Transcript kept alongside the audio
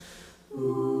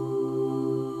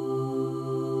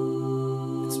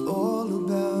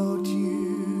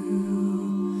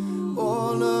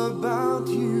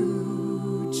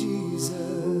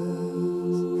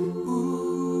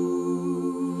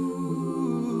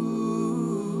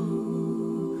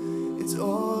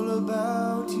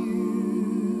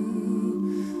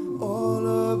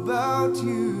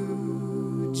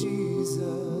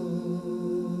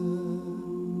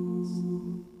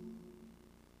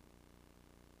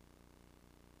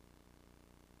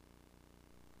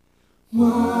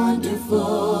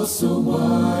Wonderful, so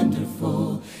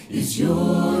wonderful is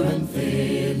your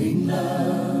unfailing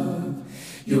love.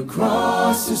 Your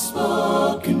cross has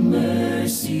spoken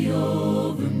mercy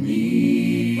over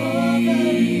me.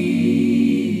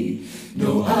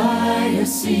 No eye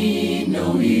has seen,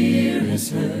 no ear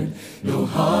has heard, no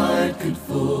heart could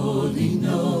fully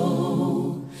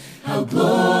know how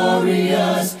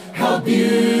glorious, how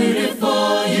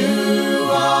beautiful you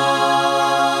are.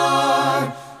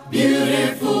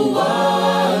 Beautiful one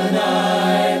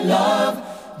I love,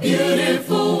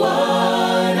 beautiful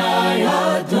one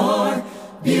I adore,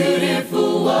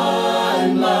 beautiful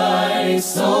one my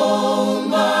soul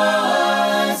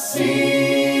must sing.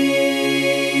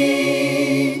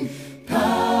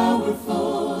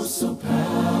 Powerful, so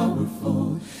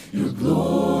powerful, your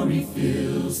glory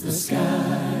fills the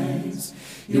skies,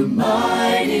 your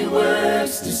mighty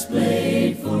works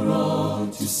displayed for all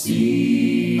to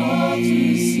see.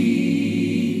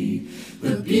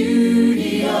 The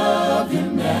beauty of your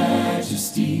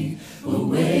majesty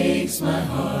awakes my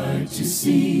heart to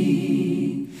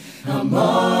see. How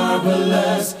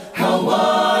marvelous, how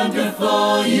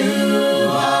wonderful you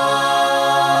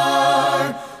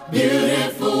are.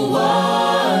 Beautiful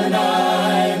one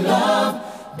I love,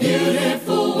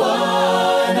 beautiful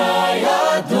one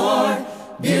I adore,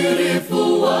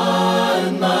 beautiful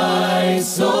one my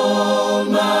soul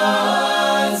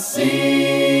must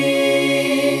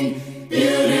sing.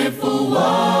 Beautiful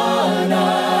one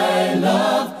I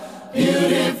love,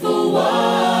 beautiful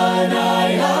one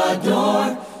I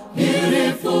adore,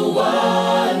 beautiful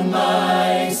one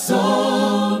my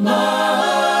soul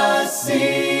must sing.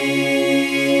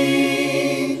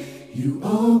 You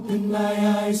opened my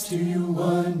eyes to your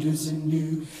wonders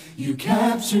anew. You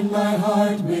captured my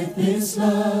heart with this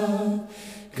love.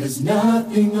 'Cause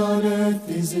nothing on earth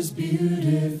is as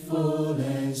beautiful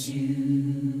as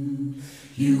you.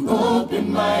 You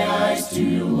opened my eyes to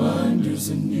your wonders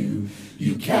anew.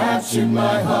 You captured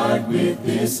my heart with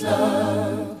this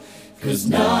love. 'Cause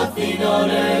nothing on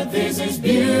earth is as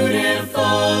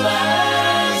beautiful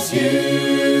as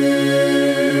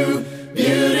you.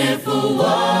 Beautiful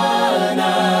one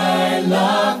I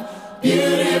love,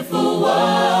 beautiful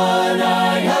one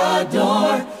I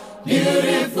adore,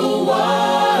 beautiful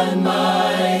one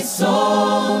my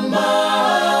soul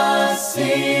must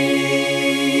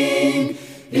sing.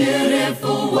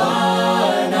 Beautiful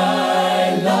one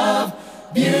I love,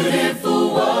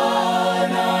 beautiful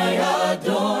one I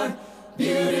adore,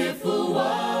 beautiful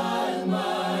one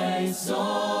my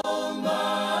soul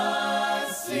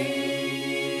must sing.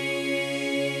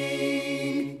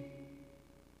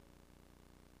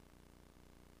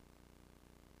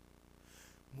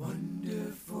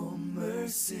 Wonderful,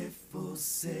 merciful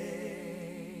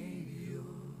Savior,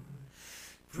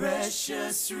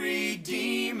 precious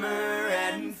Redeemer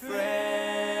and friend.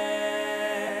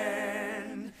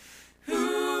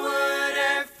 Who would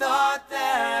have thought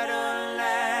that a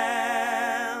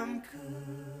lamb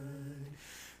could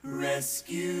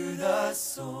rescue the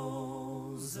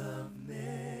souls of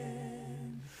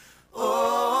men?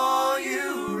 Oh,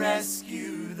 you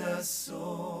rescue the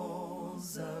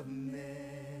souls of men.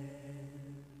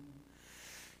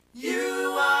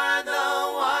 You are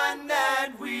the one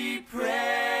that we praise.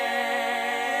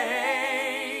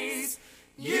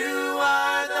 You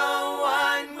are the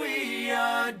one we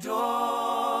adore.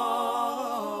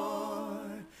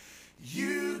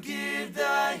 You give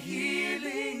the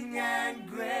healing and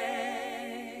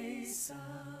grace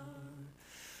our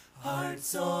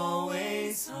hearts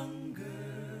always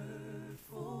hunger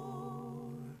for.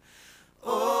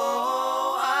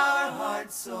 Oh, our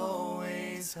hearts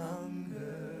always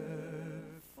hunger.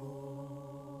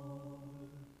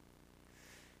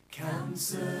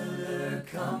 Counselor,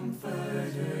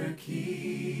 Comforter,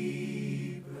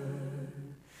 Keeper,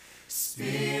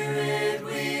 Spirit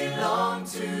we long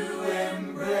to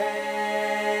embrace.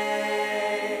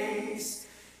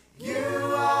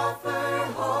 You offer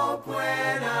hope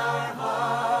when our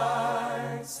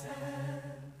hearts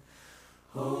have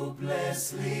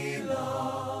hopelessly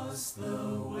lost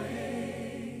the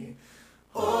way.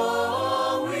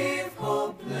 Oh, we've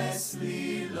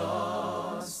hopelessly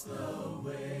lost the way.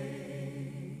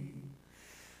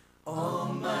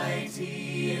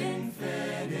 Almighty,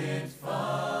 infinite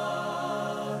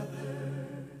Father,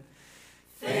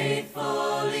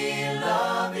 faithfully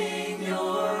loving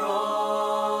your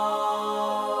own,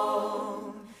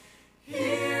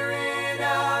 here in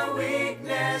our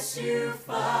weakness you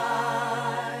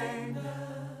find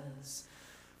us,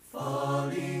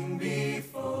 falling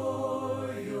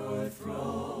before your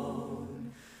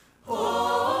throne.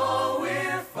 Oh,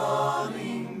 we're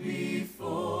falling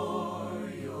before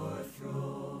your throne.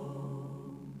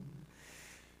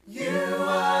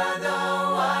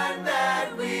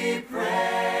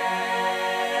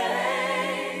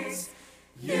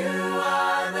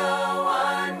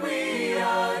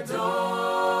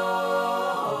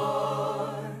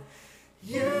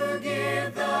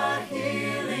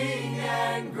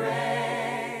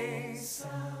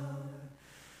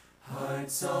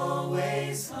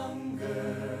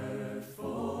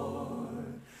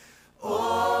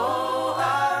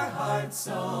 hearts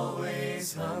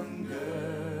always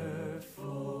hunger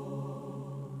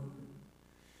for.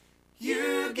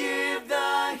 You give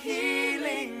the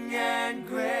healing and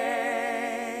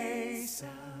grace our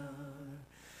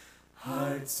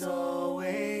hearts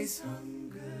always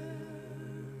hunger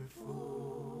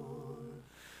for.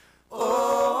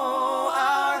 Oh,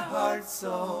 our hearts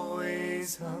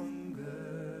always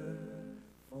hunger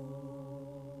for.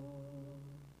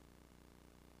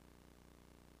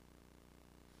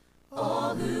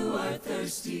 All who are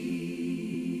thirsty,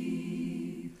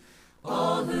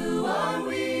 all who are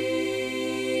weak,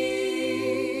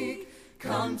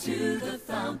 come to the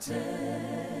fountain.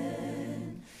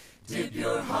 Dip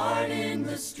your heart in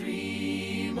the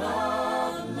stream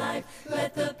of life.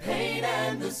 Let the pain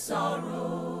and the sorrow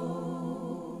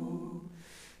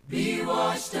be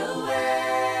washed away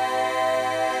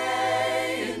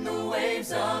in the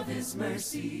waves of His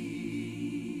mercy.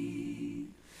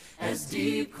 As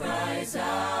deep cries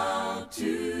out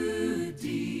to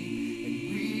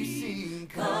deep, we sing,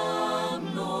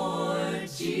 come Lord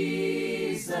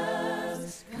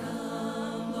Jesus,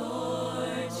 come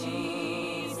Lord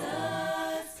Jesus,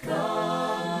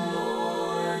 come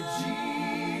Lord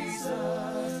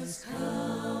Jesus,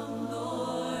 come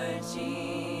Lord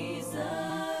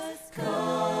Jesus,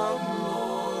 come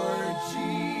Lord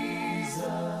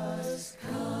Jesus,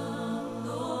 come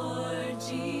Lord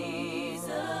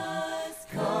Jesus,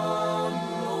 come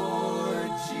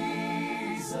Lord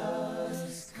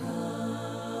Jesus,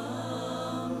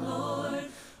 come Lord.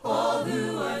 All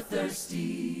who are thirsty,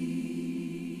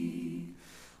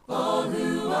 all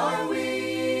who are weak,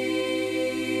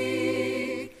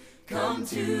 come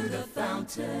to the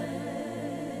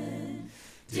fountain.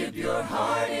 Dip your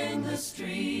heart in the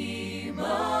stream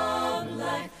of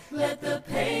life. Let the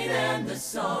pain and the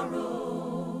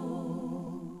sorrow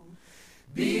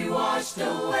be washed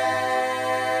away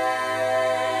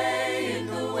in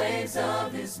the waves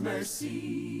of His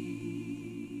mercy.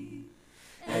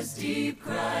 As deep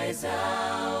cries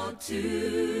out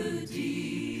to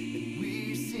deep,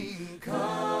 we sing,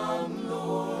 come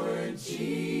Lord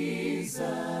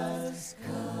Jesus,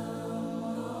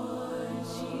 come Lord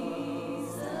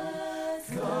Jesus,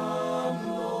 come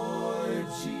Lord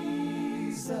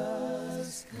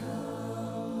Jesus,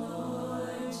 come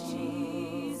Lord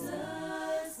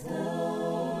Jesus,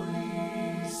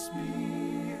 Holy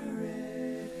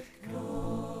Spirit,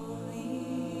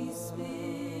 Holy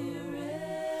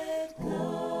Spirit,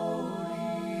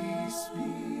 Holy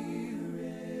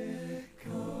Spirit,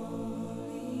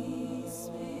 Holy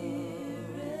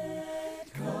Spirit,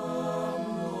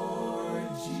 come Lord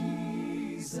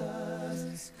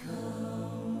Jesus,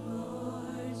 come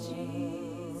Lord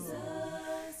Jesus,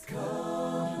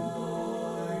 come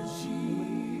Lord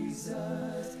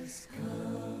Jesus,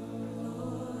 come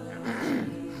Lord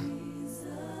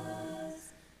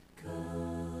Jesus,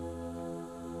 come.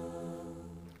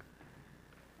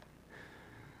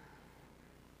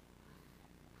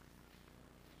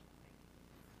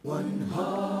 One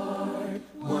heart,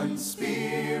 one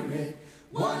spirit,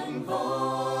 one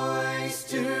voice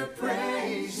to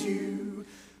praise you.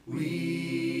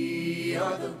 We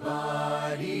are the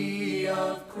body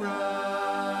of Christ.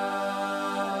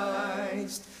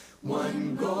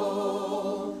 One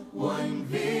goal, one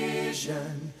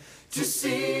vision, to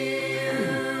see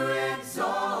you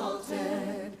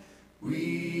exalted.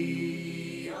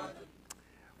 We are the...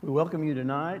 We welcome you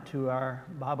tonight to our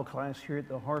Bible class here at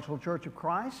the Hartselle Church of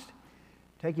Christ.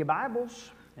 Take your Bibles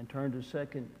and turn to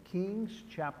 2 Kings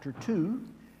chapter 2,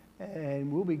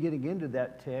 and we'll be getting into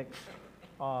that text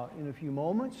in a few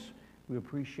moments. We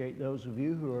appreciate those of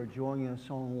you who are joining us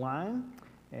online,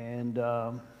 and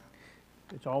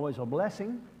it's always a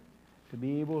blessing to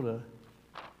be able to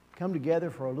come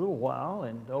together for a little while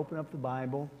and open up the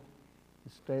Bible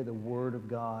and study the Word of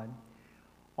God.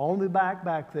 On the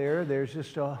back there, there's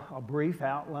just a brief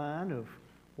outline of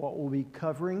what we'll be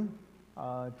covering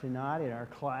tonight in our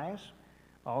class.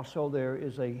 Also, there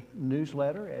is a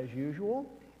newsletter as usual,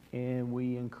 and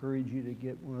we encourage you to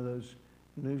get one of those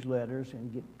newsletters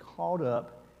and get caught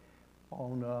up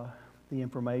on the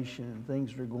information and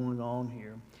things that are going on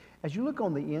here. As you look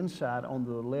on the inside on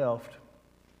the left,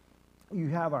 you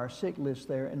have our sick list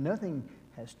there, and nothing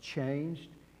has changed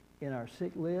in our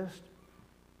sick list.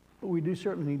 But we do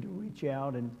certainly need to reach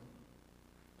out and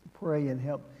pray and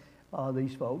help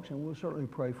these folks, and we'll certainly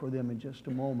pray for them in just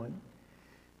a moment.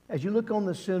 As you look on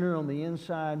the center on the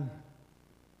inside,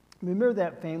 remember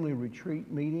that family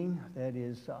retreat meeting that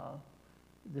is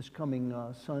this coming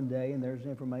Sunday, and there's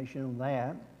information on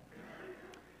that.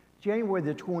 January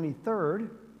the 23rd,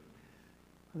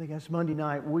 I think that's Monday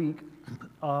night week,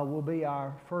 will be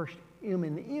our first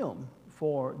M&M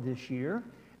for this year.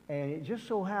 And it just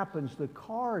so happens the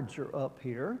cards are up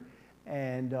here.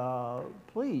 And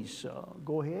please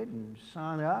go ahead and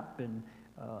sign up and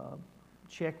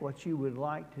check what you would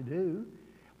like to do.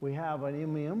 We have an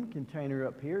M&M container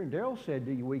up here. And Daryl said,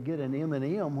 do we get an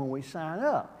M&M when we sign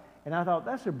up? And I thought,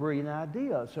 that's a brilliant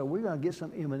idea. So we're going to get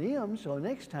some M&Ms. So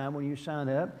next time when you sign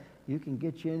up, you can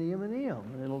get you an M&M.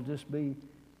 And it'll just be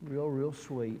real, real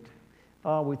sweet.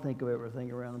 We think of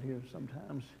everything around here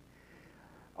sometimes.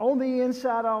 On the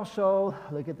inside also,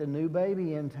 look at the new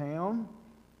baby in town.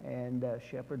 And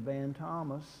Shepherd Van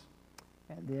Thomas.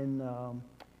 And then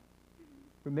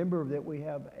remember that we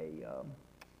have a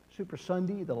Super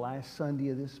Sunday, the last Sunday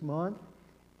of this month.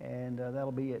 And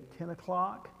that'll be at 10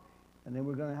 o'clock. And then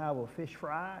we're going to have a fish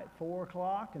fry at 4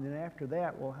 o'clock. And then after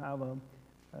that, we'll have a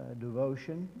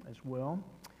devotion as well.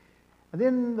 And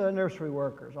then the nursery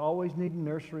workers. Always needing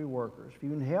nursery workers. If you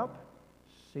can help,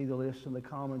 see the list in the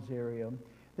Commons area.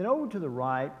 Then over to the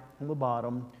right, on the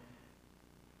bottom,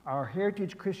 our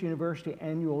Heritage Christian University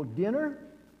annual dinner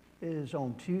is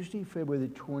on Tuesday, February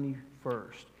the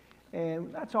 21st.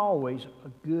 And that's always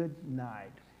a good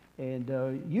night.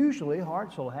 And usually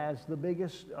Hartselle has the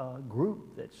biggest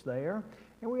group that's there.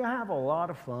 And we have a lot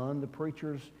of fun. The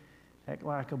preachers act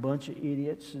like a bunch of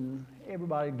idiots, and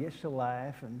everybody gets to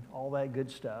laugh and all that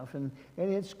good stuff. And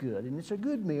it's good. And it's a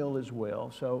good meal as well.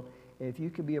 So if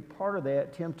you could be a part of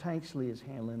that, Tim Tanksley is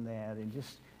handling that. And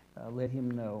just let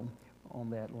him know on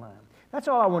that line. That's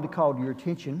all I wanted to call to your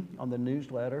attention on the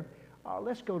newsletter.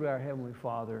 Let's go to our Heavenly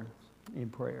Father in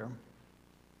prayer.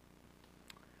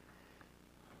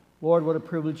 Lord, what a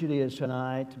privilege it is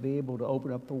tonight to be able to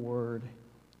open up the Word.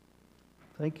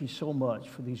 Thank you so much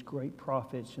for these great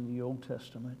prophets in the Old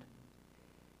Testament.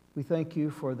 We thank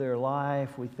you for their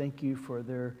life. We thank you for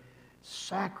their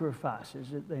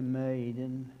sacrifices that they made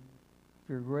and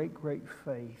their great, great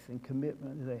faith and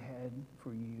commitment that they had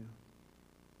for you.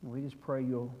 And we just pray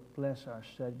you'll bless our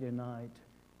study tonight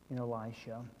in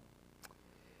Elisha.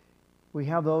 We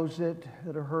have those that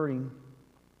are hurting.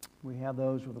 We have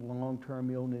those with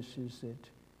long-term illnesses that,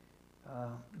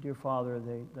 dear Father,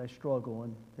 they struggle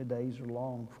and the days are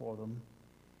long for them.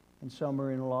 And some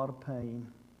are in a lot of pain.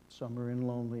 Some are in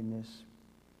loneliness.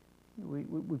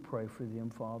 We pray for them,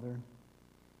 Father.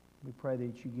 We pray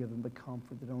that you give them the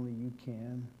comfort that only you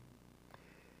can.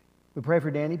 We pray for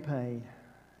Danny Payne.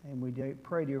 And we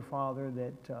pray, dear Father,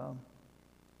 that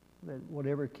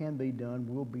whatever can be done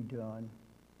will be done.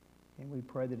 And we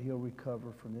pray that he'll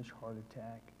recover from this heart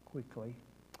attack quickly.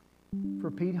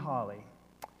 For Pete Holly,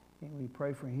 and we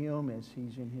pray for him as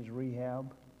he's in his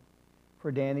rehab.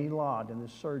 For Danny Lott and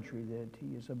the surgery that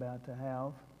he is about to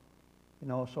have.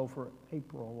 And also for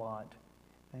April Lott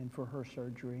and for her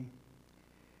surgery.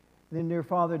 And then, dear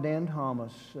Father, Dan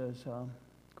Thomas is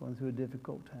going through a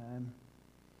difficult time.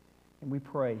 And we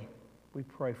pray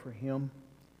for him.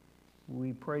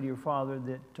 We pray, dear Father,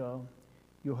 that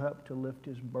you'll help to lift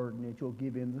his burden, that you'll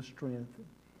give him the strength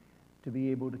to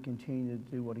be able to continue to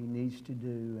do what he needs to do.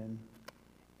 And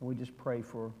we just pray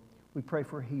for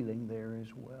healing there as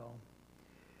well.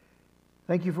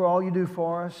 Thank you for all you do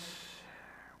for us.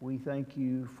 We thank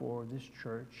you for this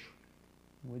church.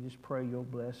 We just pray you'll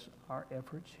bless our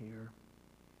efforts here.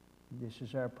 This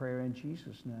is our prayer in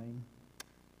Jesus' name.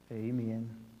 Amen.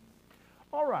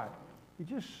 All right. If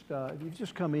you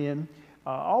just come in,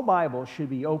 all Bibles should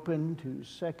be open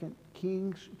to 2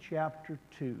 Kings chapter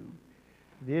 2.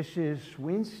 This is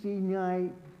Wednesday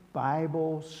night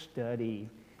Bible study.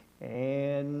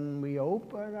 And we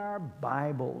open our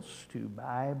Bibles to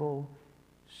Bible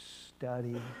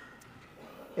study.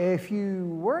 If you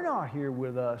were not here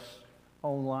with us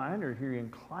online or here in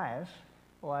class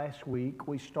last week,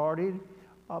 we started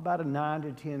about a 9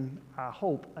 to 10, I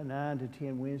hope, a 9 to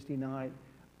 10 Wednesday night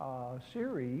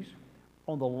series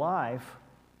on the life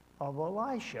of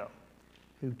Elisha,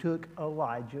 who took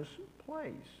Elijah's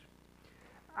place.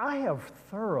 I have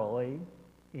thoroughly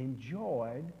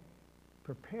enjoyed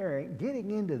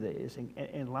getting into this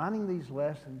and lining these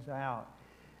lessons out.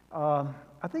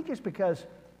 I think it's because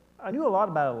I knew a lot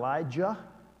about Elijah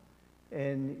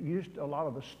and used a lot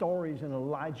of the stories in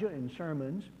Elijah in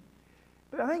sermons.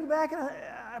 But I think back,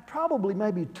 I probably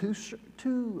maybe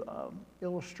two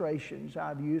illustrations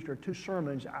I've used or two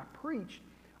sermons I preached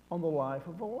on the life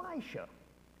of Elisha.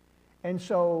 And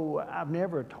so I've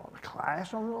never taught a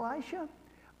class on Elisha.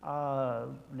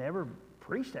 Never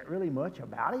preached that really much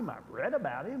about him. I've read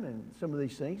about him and some of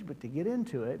these things, but to get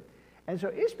into it. And so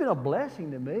it's been a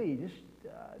blessing to me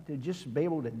to just be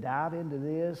able to dive into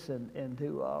this and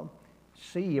to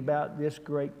see about this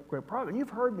great prophet. And you've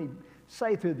heard me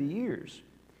say through the years,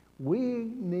 We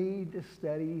need to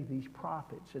study these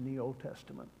prophets in the Old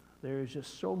Testament. There is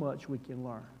just so much we can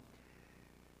learn.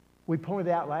 We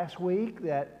pointed out last week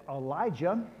that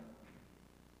Elijah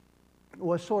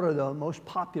was sort of the most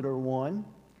popular one.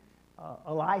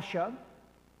 Elisha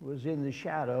was in the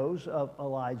shadows of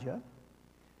Elijah.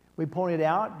 We pointed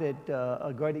out that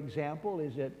a great example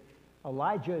is that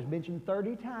Elijah is mentioned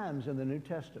 30 times in the New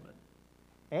Testament,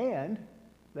 and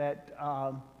that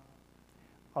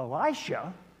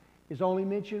Elisha is only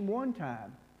mentioned one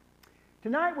time.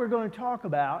 Tonight we're going to talk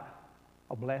about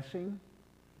a blessing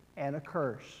and a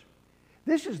curse.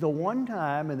 This is the one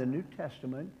time in the New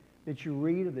Testament that you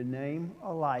read of the name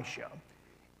Elisha.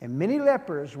 And many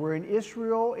lepers were in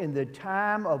Israel in the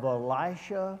time of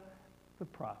Elisha the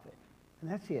prophet.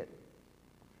 And that's it.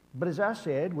 But as I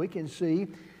said, we can see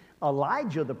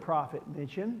Elijah the prophet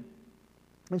mentioned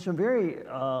in some very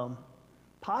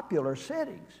popular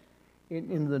settings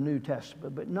in the New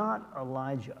Testament, but not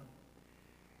Elijah.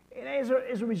 And as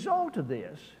a result of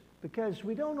this, because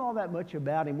we don't know all that much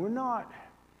about him,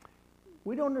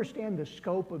 we don't understand the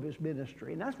scope of his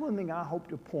ministry. And that's one thing I hope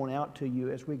to point out to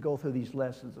you as we go through these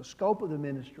lessons, the scope of the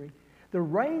ministry, the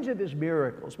range of his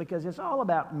miracles, because it's all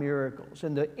about miracles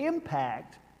and the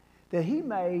impact that he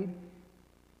made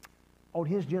on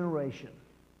his generation,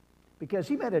 because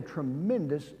he made a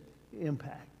tremendous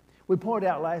impact. We pointed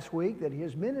out last week that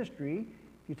his ministry,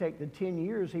 if you take the 10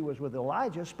 years he was with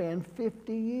Elijah, spanned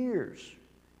 50 years.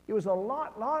 It was a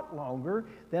lot longer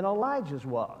than Elijah's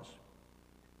was.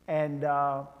 And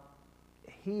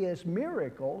his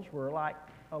miracles were like,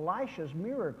 Elisha's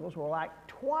miracles were like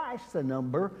twice the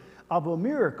number of the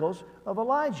miracles of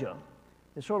Elijah.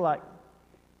 It's sort of like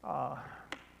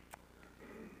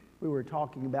we were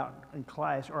talking about in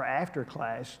class, or after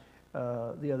class,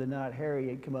 the other night. Harry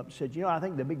had come up and said, I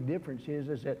think the big difference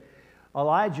is that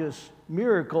Elijah's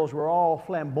miracles were all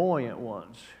flamboyant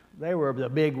ones. They were the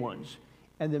big ones.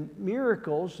 And the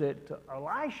miracles that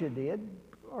Elisha did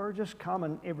are just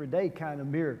common, everyday kind of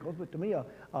miracles. But to me,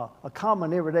 a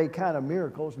common, everyday kind of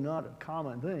miracle is not a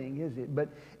common thing, is it? But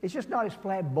it's just not as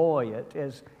flamboyant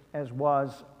as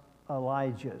was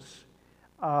Elijah's.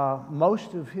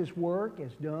 Most of his work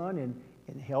is done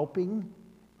in helping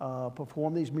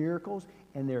perform these miracles,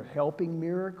 and they're helping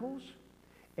miracles.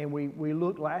 And we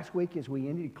looked last week as we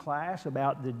ended class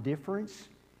about the difference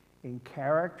in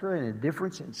character and a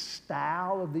difference in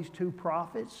style of these two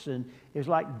prophets. And it's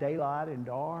like daylight and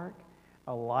dark.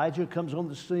 Elijah comes on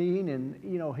the scene,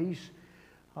 and he's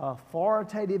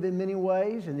authoritative in many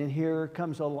ways. And then here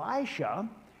comes Elisha,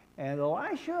 and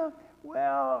Elisha,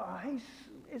 well,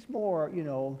 it's more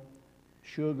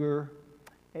sugar.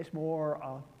 It's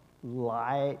more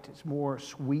light. It's more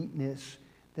sweetness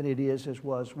than it is as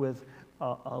was with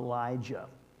Elijah.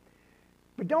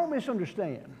 But don't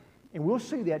misunderstand. And we'll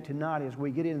see that tonight as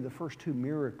we get into the first two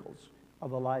miracles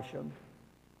of Elisha.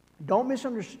 Don't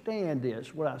misunderstand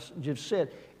this, what I just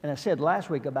said, and I said last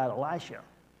week about Elisha.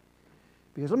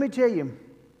 Because let me tell you,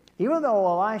 even though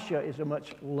Elisha is a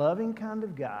much loving kind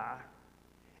of guy,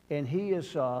 and he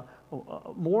is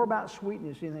more about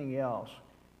sweetness than anything else,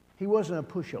 he wasn't a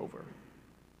pushover,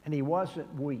 and he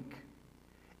wasn't weak.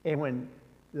 And when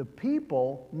the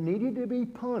people needed to be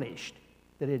punished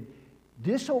that had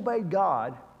disobeyed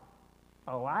God,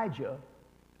 Elisha,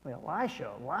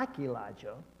 like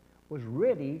Elijah, was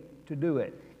ready to do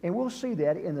it. And we'll see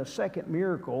that in the second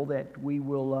miracle that we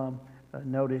will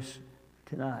notice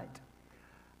tonight.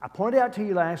 I pointed out to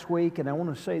you last week, and I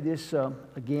want to say this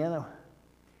again,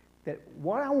 that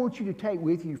what I want you to take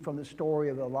with you from the story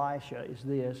of Elisha is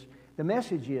this. The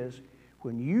message is,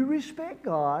 when you respect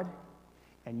God,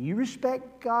 and you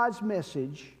respect God's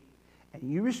message,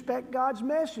 and you respect God's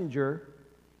messenger,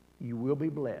 you will be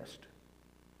blessed.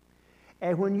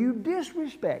 And when you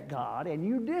disrespect God, and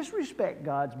you disrespect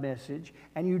God's message,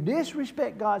 and you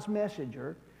disrespect God's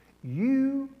messenger,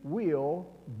 you will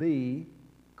be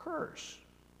cursed.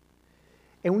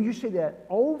 And when you see that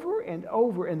over and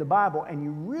over in the Bible, and you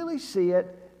really see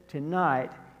it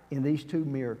tonight in these two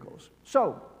miracles.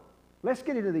 So, let's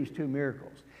get into these two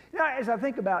miracles. Now, as I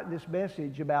think about this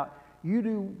message about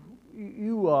you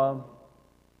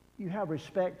have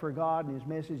respect for God and His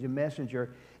message and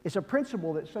messenger, it's a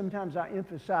principle that sometimes I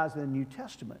emphasize in the New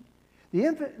Testament.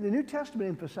 The New Testament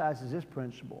emphasizes this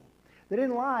principle, that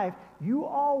in life, you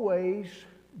always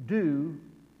do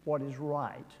what is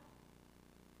right.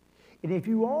 And if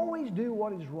you always do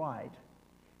what is right,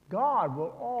 God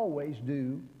will always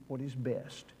do what is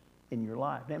best in your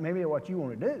life. That may be what you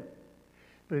want to do.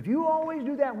 But if you always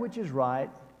do that which is right,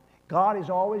 God is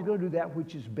always going to do that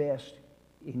which is best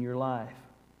in your life.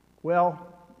 Well,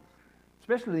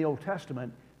 especially in the Old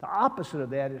Testament, the opposite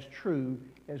of that is true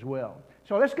as well.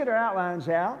 So let's get our outlines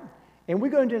out. And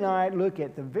we're going to tonight look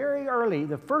at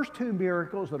the first two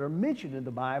miracles that are mentioned in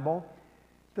the Bible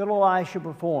that Elisha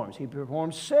performs. He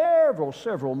performs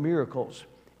several miracles.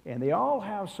 And they all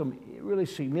have some really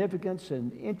significance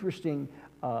and interesting,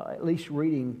 at least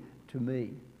reading to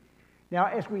me. Now,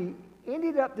 as we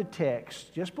ended up the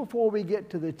text, just before we get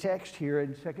to the text here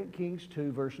in 2 Kings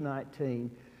 2, verse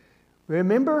 19,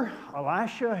 remember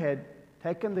Elisha had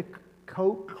taken the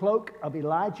cloak of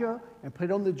Elijah and put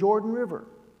it on the Jordan River,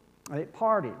 and it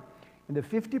parted. And the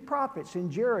 50 prophets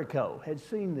in Jericho had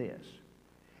seen this,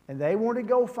 and they wanted to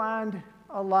go find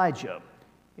Elijah.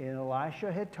 And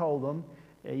Elisha had told them,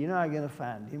 you're not going to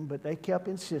find him, but they kept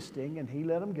insisting, and he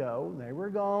let them go. And they were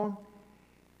gone.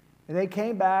 And they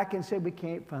came back and said, we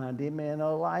can't find him. And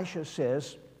Elisha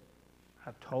says,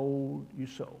 I told you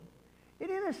so. And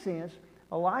in a sense,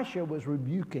 Elisha was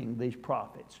rebuking these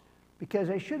prophets because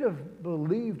they should have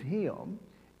believed him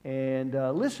and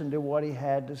listened to what he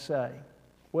had to say.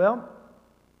 Well,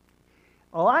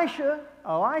 Elisha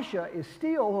is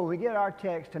still, when we get our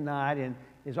text tonight, and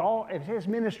as his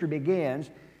ministry begins,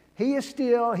 he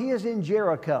is in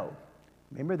Jericho.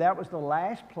 Remember, that was the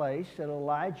last place that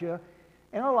Elijah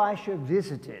and Elisha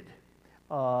visited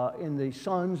in the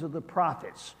sons of the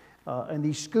prophets and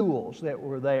these schools that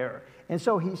were there. And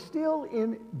so he's still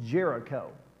in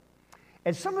Jericho.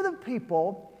 And some of the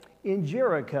people in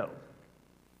Jericho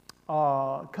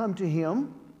come to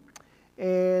him,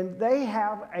 and they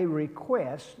have a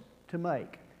request to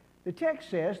make. The text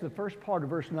says, the first part of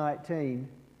verse 19,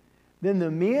 then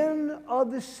the men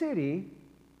of the city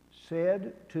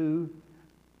said to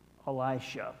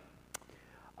Elisha.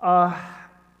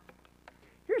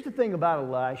 Here's the thing about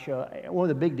Elisha. One of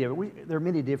the big differences, there are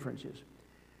many differences,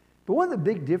 but one of the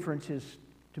big differences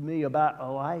to me about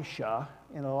Elisha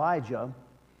and Elijah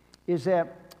is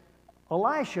that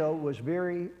Elisha was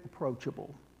very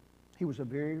approachable. He was a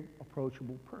very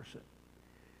approachable person.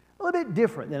 A little bit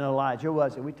different than Elijah,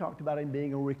 wasn't it? We talked about him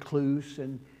being a recluse,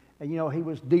 and you know, he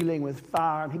was dealing with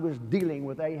fire, and he was dealing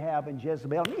with Ahab and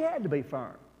Jezebel, and he had to be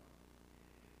firm.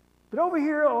 But over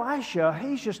here, Elisha,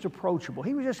 he's just approachable.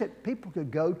 He was just that people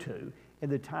could go to in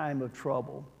the time of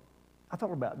trouble. I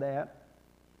thought about that.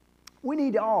 We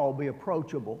need to all be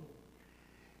approachable.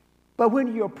 But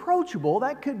when you're approachable,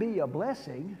 that could be a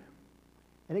blessing,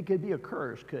 and it could be a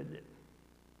curse, couldn't it?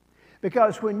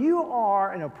 Because when you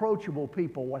are an approachable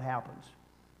people, what happens?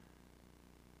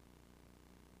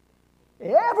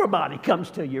 Everybody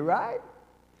comes to you, right?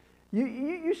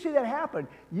 You see that happen.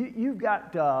 You've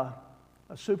got a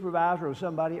supervisor or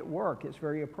somebody at work that's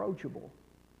very approachable,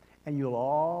 and you'll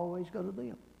always go to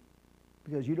them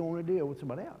because you don't want to deal with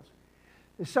somebody else.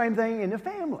 The same thing in the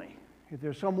family. If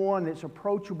there's someone that's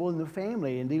approachable in the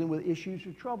family and dealing with issues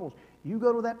or troubles, you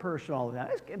go to that person all the time.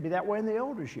 It can be that way in the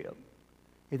eldership.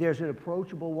 If there's an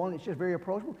approachable one that's just very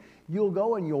approachable, you'll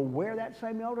go and you'll wear that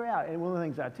same elder out. And one of the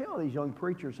things I tell these young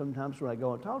preachers sometimes when I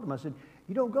go and talk to them, I said,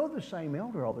 you don't go to the same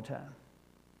elder all the time.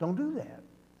 Don't do that.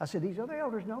 I said, these other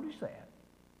elders notice that.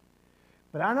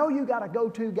 But I know you got a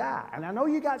go-to guy, and I know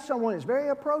you got someone that's very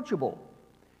approachable.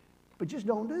 But just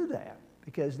don't do that,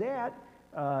 because that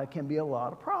can be a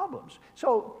lot of problems.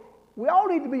 So we all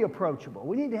need to be approachable.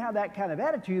 We need to have that kind of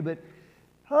attitude, but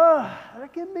there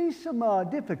can be some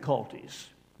difficulties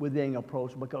with being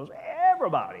approachable because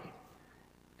everybody,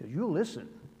 because you listen,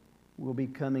 will be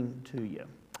coming to you.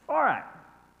 All right,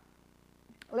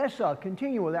 let's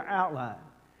continue with our outline.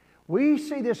 We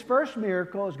see this first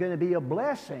miracle is going to be a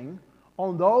blessing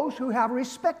on those who have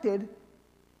respected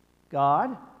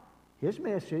God, His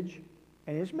message,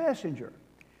 and His messenger.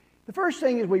 The first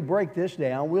thing is we break this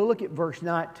down. We'll look at verse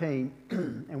 19,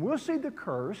 and we'll see the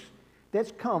curse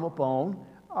that's come upon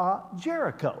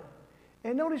Jericho.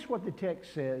 And notice what the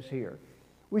text says here.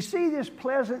 We see this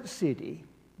pleasant city,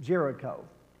 Jericho.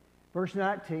 Verse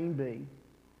 19b.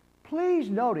 Please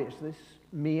notice this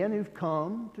men who've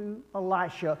come to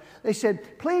Elisha. They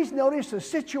said, please notice the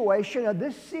situation of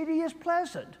this city is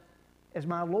pleasant, as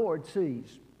my Lord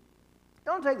sees.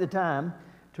 Don't take the time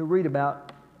to read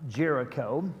about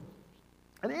Jericho.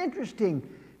 An interesting,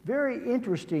 very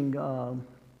interesting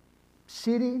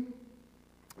city.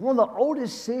 One of the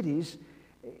oldest cities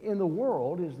in the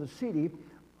world is the city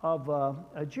of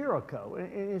Jericho.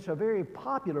 And it's a very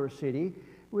popular city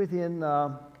within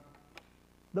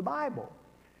the Bible.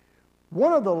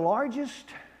 One of the largest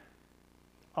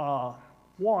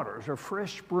waters or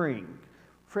fresh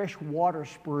water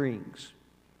springs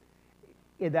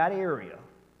in that area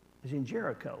is in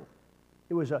Jericho.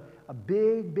 It was a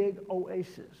big, big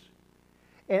oasis.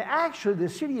 And actually, the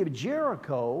city of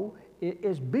Jericho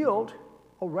is built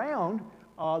around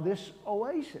this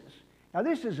oasis. Now,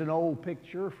 this is an old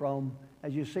picture from,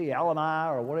 as you see,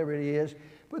 Alami or whatever it is.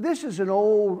 But this is an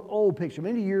old picture,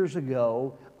 many years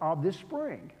ago, of this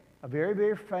spring. A very,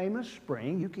 very famous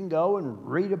spring. You can go and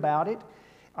read about it.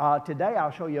 Today,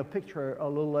 I'll show you a picture a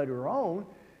little later on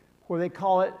where they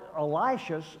call it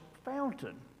Elisha's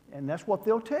fountain. And that's what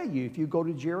they'll tell you. If you go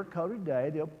to Jericho today,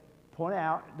 they'll point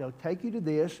out, they'll take you to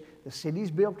this. The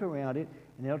city's built around it,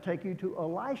 and they'll take you to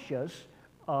Elisha's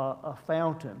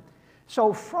fountain.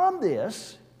 So from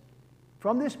this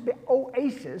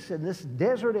oasis in this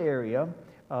desert area,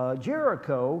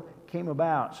 Jericho came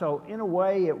about. So in a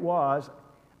way, it was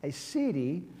a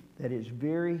city that is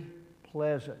very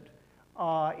pleasant.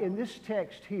 In this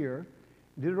text here,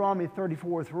 Deuteronomy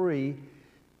 34:3,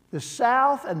 the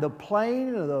south and the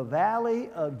plain of the valley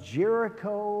of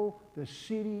Jericho, the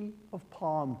city of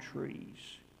palm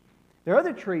trees. There are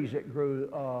other trees that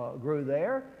grew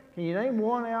there. Can you name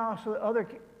one other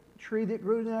tree that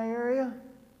grew in that area?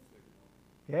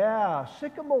 Yeah,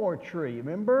 sycamore tree.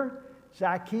 Remember?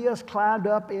 Zacchaeus climbed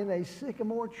up in a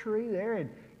sycamore tree there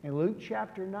in Luke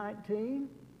chapter 19.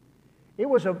 It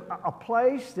was a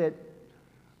place that,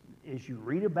 as you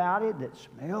read about it, that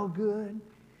smelled good.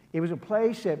 It was a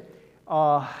place that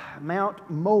Mount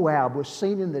Moab was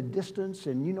seen in the distance,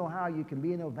 and you know how you can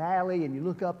be in a valley and you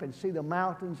look up and see the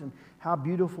mountains and how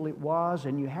beautiful it was,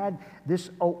 and you had this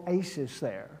oasis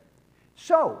there.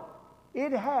 So,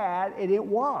 it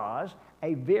was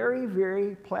a very,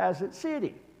 very pleasant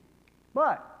city.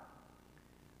 But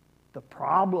the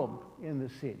problem in the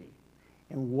city,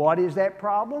 and what is that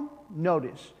problem?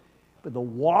 Notice, but the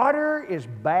water is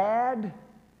bad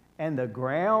and the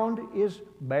ground is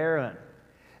barren.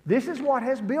 This is what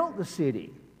has built the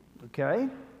city, okay?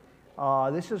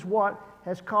 This is what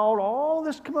has caused all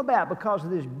this to come about because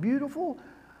of this beautiful,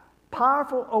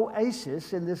 powerful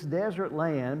oasis in this desert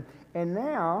land. And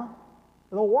now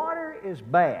the water is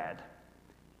bad.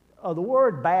 The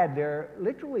word bad there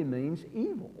literally means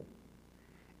evil.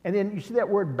 And then you see that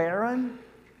word barren?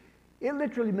 It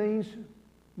literally means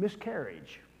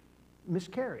miscarriage.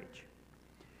 Miscarriage.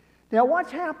 Now,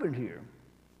 what's happened here?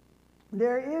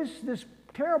 There is this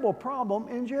terrible problem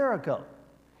in Jericho.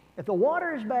 If the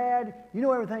water is bad, you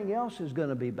know everything else is going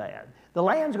to be bad. The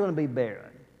land's going to be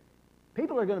barren.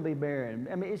 People are going to be barren.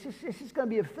 I mean, it's just going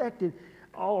to be affected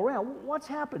all around. What's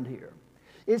happened here?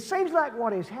 It seems like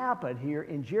what has happened here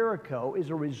in Jericho is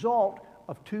a result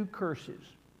of two curses.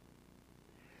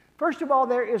 First of all,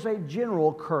 there is a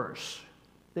general curse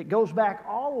that goes back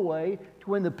all the way to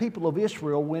when the people of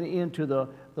Israel went into the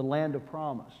land of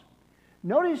promise.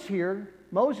 Notice here,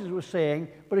 Moses was saying,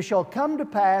 "But it shall come to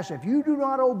pass, if you do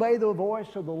not obey the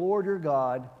voice of the Lord your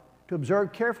God, to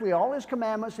observe carefully all his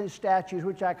commandments and statutes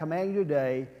which I command you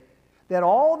today, that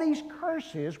all these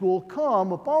curses will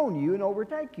come upon you and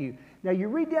overtake you." Now you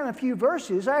read down a few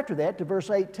verses after that to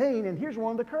verse 18, and here's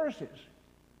one of the curses.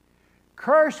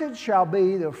 "Cursed shall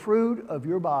be the fruit of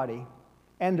your body,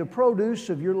 and the produce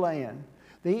of your land,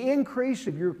 the increase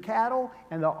of your cattle,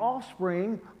 and the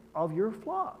offspring of your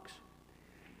flocks."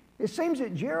 It seems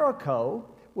that Jericho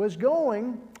was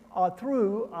going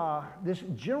through this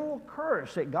general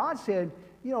curse that God said,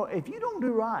 you know, if you don't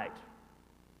do right,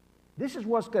 this is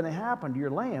what's going to happen to your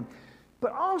land.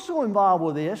 But also involved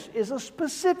with this is a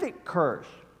specific curse.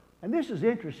 And this is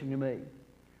interesting to me.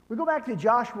 We go back to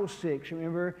Joshua 6,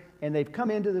 remember, and they've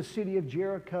come into the city of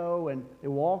Jericho, and they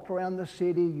walked around the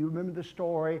city. You remember the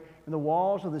story, and the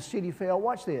walls of the city fell.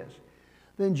 Watch this.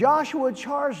 Then Joshua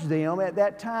charged them at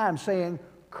that time, saying,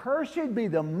 "Cursed be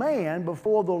the man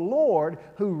before the Lord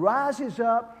who rises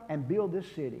up and builds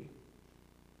this city."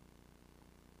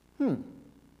 Now,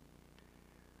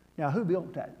 who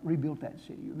rebuilt that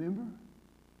city? You remember?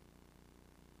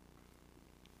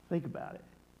 Think about it.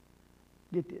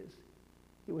 Get this.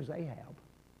 It was Ahab.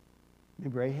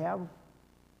 Remember Ahab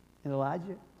and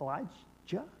Elijah?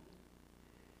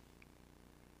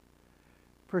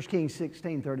 1 Kings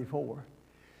 16:34.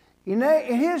 In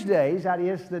his days, that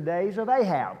is the days of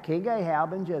Ahab, King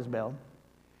Ahab and Jezebel,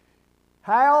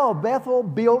 Hiel of Bethel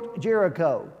built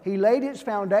Jericho. He laid its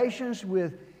foundations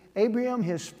with Abiram,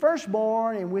 his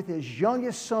firstborn, and with his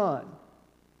youngest son,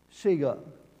 Segub.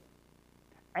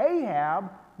 Ahab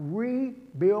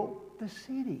rebuilt the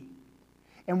city.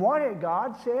 And what had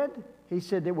God said? He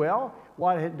said that, well,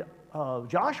 what had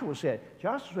Joshua said?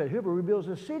 Joshua said, whoever rebuilds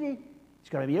the city, it's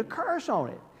going to be a curse on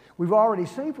it. We've already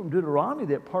seen from Deuteronomy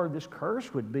that part of this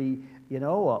curse would be, you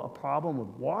know, a problem with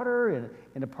water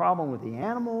and a problem with the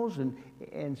animals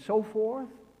and so forth.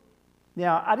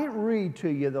 Now, I didn't read to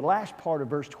you the last part of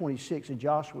verse 26 in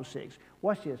Joshua 6.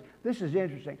 Watch this. This is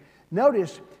interesting.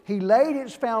 Notice, he laid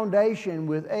its foundation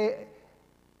with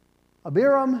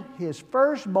Abiram, his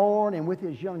firstborn, and with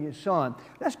his youngest son.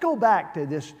 Let's go back to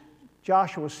this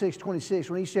Joshua 6:26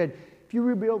 when he said, if you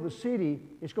rebuild the city,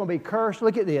 it's going to be cursed.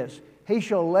 Look at this. He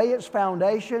shall lay its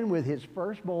foundation with his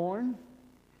firstborn,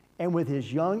 and with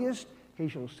his youngest he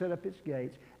shall set up its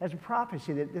gates. That's a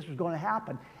prophecy that this was going to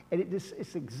happen. And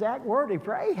it's exact wording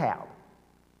for Ahab.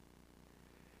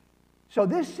 So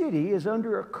this city is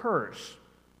under a curse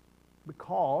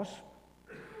because,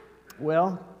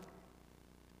 well,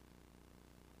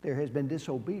 there has been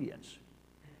disobedience.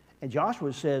 And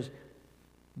Joshua says,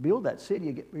 rebuild that city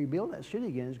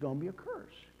again is going to be a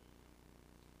curse.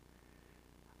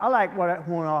 I like what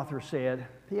one author said.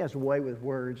 He has a way with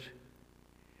words.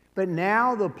 But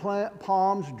now the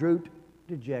palms drooped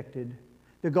dejected.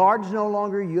 The gardens no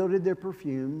longer yielded their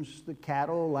perfumes. The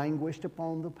cattle languished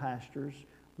upon the pastures,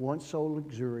 once so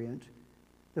luxuriant.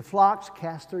 The flocks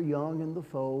cast their young in the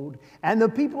fold, and the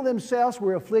people themselves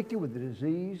were afflicted with the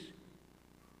disease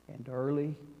and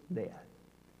early death.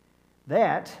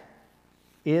 That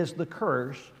is the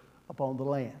curse upon the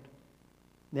land.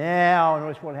 Now,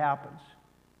 notice what happens.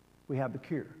 We have the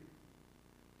cure.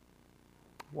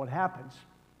 What happens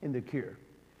in the cure?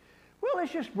 Well,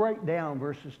 let's just break down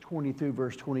verses 20 through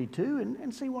verse 22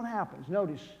 and see what happens.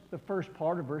 Notice the first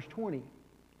part of verse 20.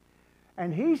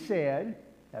 And he said,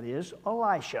 that is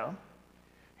Elisha,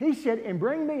 he said, and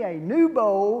bring me a new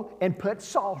bowl and put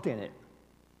salt in it.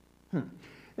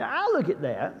 Now, I look at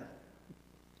that,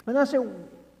 and I say,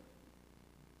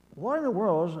 what in the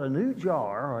world is a new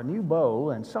jar or a new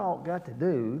bowl and salt got to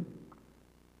do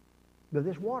with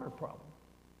this water problem?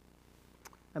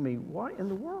 I mean, what in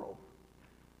the world?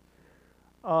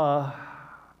 I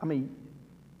mean,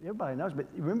 everybody knows, but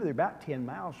remember they're about 10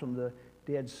 miles from the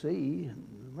Dead Sea.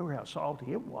 Remember how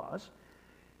salty it was.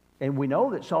 And we know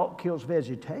that salt kills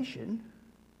vegetation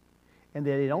and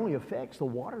that it only affects the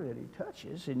water that it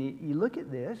touches. And you look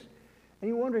at this and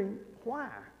you're wondering, why?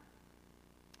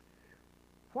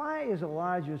 Why is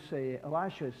Elisha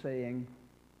saying,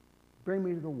 bring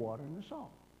me to the water and the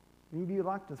salt? Any of you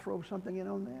like to throw something in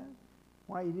on that?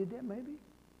 Why he did that, maybe?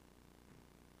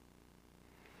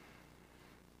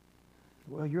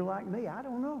 Well, you're like me. I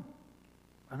don't know.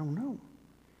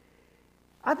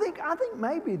 I think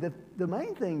maybe the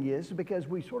main thing is because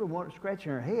we sort of want to scratch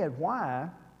in our head why.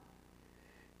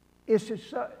 It's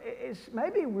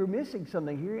maybe we're missing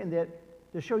something here in that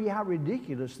to show you how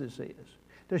ridiculous this is.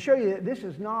 To show you that this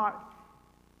is not,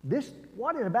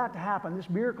 what is about to happen, this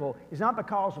miracle, is not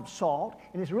because of salt,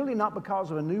 and it's really not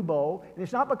because of a new bowl, and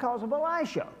it's not because of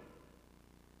Elisha.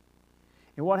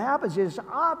 And what happens is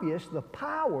obvious the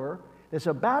power that's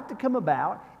about to come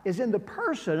about is in the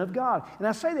person of God. And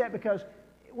I say that because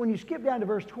when you skip down to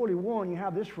verse 21, you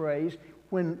have this phrase,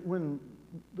 when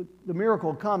the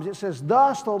miracle comes, it says,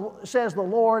 thus says the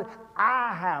Lord,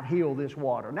 I have healed this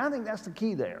water. And I think that's the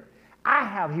key there. I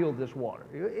have healed this water.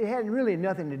 It had really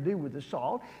nothing to do with the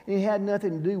salt, and it had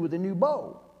nothing to do with the new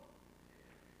bowl.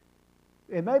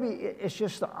 And maybe it's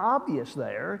just the obvious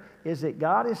there is that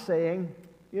God is saying,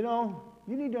 you know,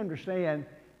 you need to understand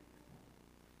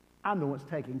I'm the one that's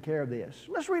taking care of this.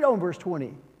 Let's read on verse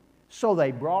 20. So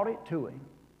they brought it to him.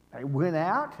 They went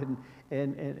out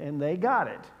and they got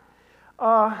it.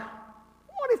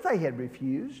 What if they had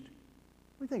refused?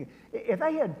 What do you think? If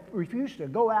they had refused to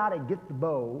go out and get the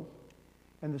bowl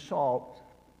and the salt,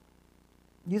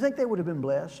 do you think they would have been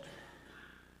blessed?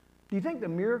 Do you think the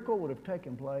miracle would have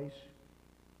taken place?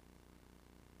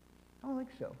 I don't think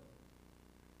so.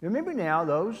 Remember now,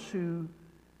 those who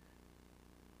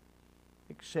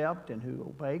accept and who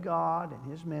obey God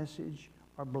and His message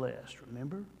are blessed,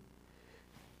 remember?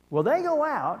 Well, they go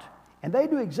out and they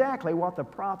do exactly what the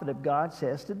prophet of God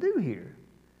says to do here.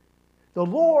 The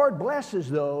Lord blesses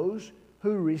those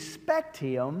who respect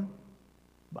Him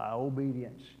by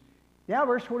obedience. Now,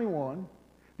 verse 21,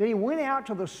 then he went out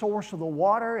to the source of the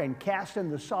water and cast in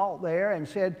the salt there and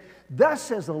said, thus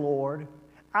says the Lord,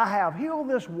 I have healed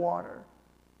this water.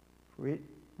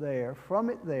 From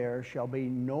it there shall be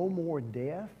no more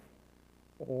death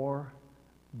or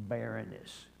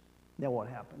barrenness. Now what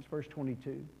happens? Verse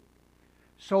 22.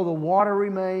 So the water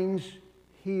remains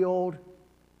healed.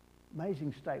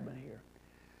 Amazing statement here.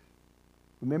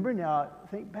 Remember now,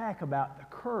 think back about the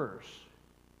curse.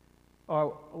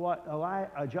 Or what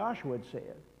Joshua had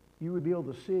said. You rebuild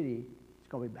the city, it's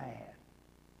going to be bad.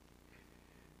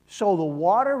 So the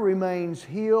water remains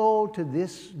healed to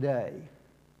this day,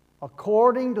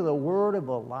 according to the word of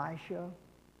Elisha,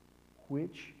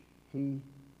 which he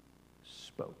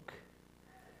spoke.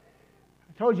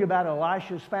 I told you about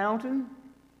Elisha's fountain.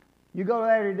 You go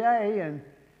there today, and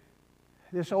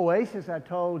this oasis I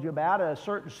told you about, a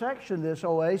certain section of this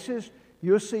oasis,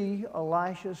 you'll see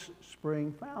Elisha's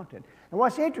spring fountain. And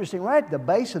what's interesting, right at the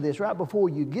base of this, right before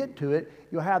you get to it,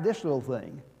 you'll have this little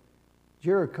thing.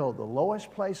 Jericho, the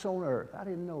lowest place on earth. I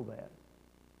didn't know that.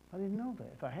 I didn't know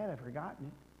that. If I had, I'd forgotten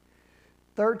it.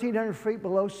 1,300 feet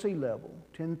below sea level,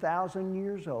 10,000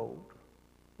 years old.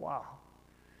 Wow.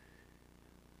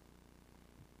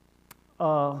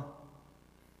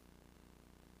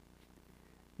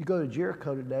 You go to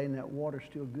Jericho today and that water's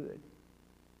still good.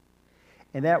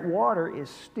 And that water is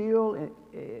still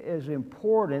as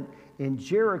important in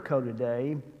Jericho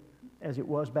today as it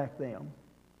was back then.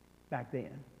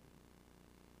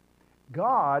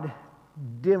 God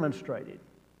demonstrated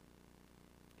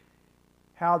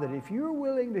how that if you're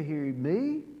willing to hear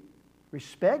me,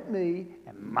 respect me,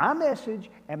 and my message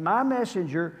and my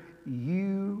messenger,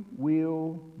 you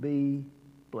will be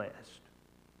blessed.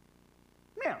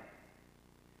 Now,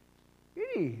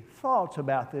 any thoughts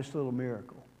about this little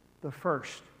miracle? The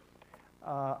first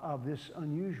of this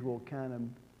unusual kind of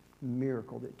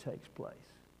miracle that takes place.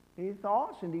 Any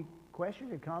thoughts? Any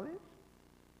questions or comments?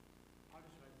 I'll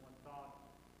just make one thought.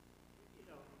 You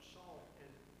know, salt in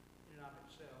and of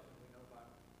itself, and we know about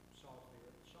salt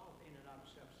here, salt in and of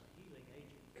itself is a healing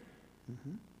agent.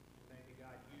 Mm-hmm. And maybe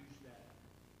God used that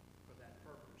for that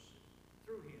purpose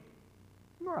through him.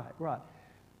 Right, right.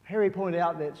 Harry pointed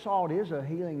out that salt is a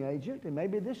healing agent, and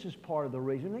maybe this is part of the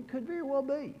reason. It could very well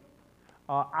be.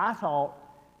 I thought,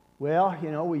 well,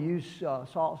 you know, we use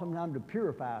salt sometimes to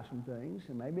purify some things,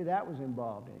 and maybe that was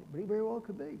involved in it. But it very well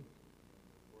could be.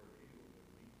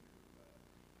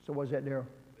 So what's that, Darryl?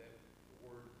 That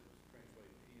word that's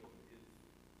translated healed is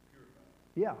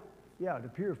purify. Yeah, to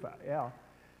purify, yeah.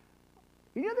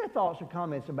 Any other thoughts or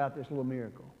comments about this little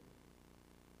miracle?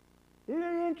 Isn't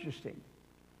it interesting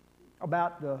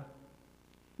about the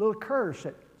little curse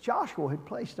that Joshua had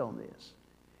placed on this?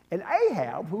 And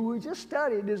Ahab, who we just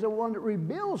studied, is the one that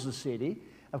rebuilds the city.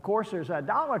 Of course, there's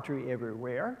idolatry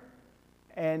everywhere.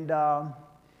 And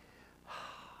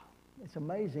it's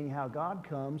amazing how God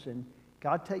comes and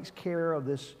God takes care of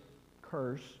this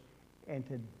curse. And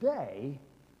today,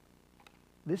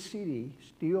 this city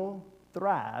still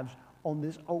thrives on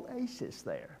this oasis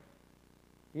there.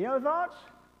 You know thoughts?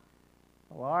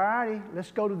 Well, all righty,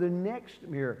 let's go to the next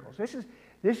miracles. This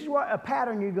is what a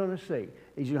pattern you're going to see.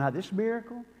 You're going to have this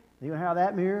miracle, you're going to have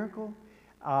that miracle,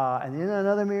 and then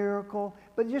another miracle.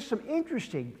 But just some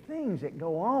interesting things that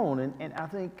go on. And I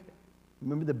think,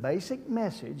 remember the basic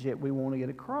message that we want to get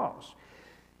across.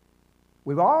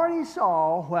 We've already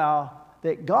saw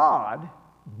that God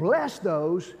blessed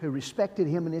those who respected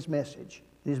him and his message,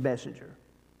 his messenger.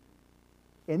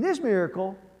 In this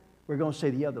miracle, we're going to see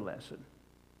the other lesson.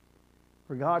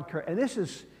 For God, and this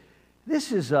is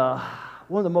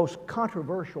one of the most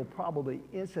controversial, probably,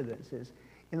 incidences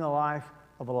in the life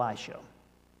of Elisha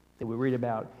that we read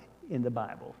about in the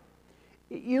Bible.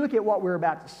 You look at what we're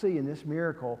about to see in this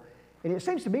miracle, and it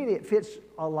seems to me that it fits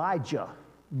Elijah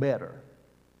better,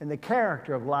 and the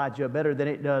character of Elijah better than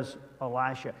it does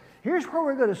Elisha. Here's where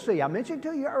we're going to see. I mentioned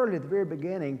to you earlier at the very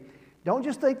beginning. Don't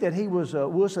just think that he was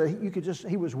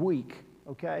he was weak,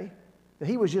 okay? That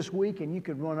he was just weak and you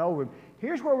could run over him.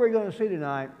 Here's where we're going to see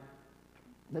tonight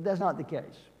that that's not the case.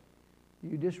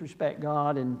 You disrespect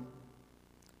God,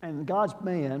 and God's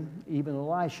man, even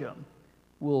Elisha,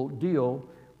 will deal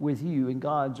with you in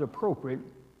God's appropriate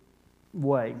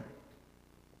way.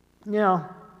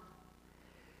 Now,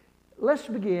 let's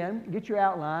begin. Get your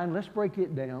outline. Let's break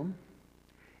it down.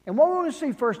 And what we want to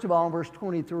see, first of all, in verse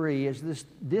 23, is this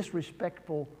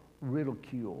disrespectful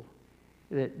ridicule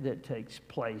that takes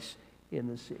place in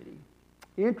the city.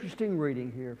 Interesting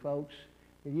reading here, folks.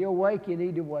 If you're awake, you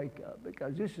need to wake up,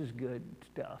 because this is good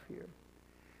stuff here.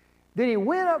 Then he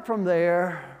went up from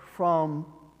there,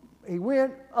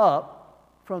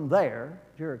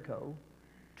 Jericho,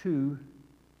 to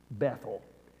Bethel.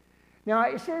 Now,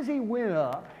 it says he went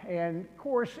up, and of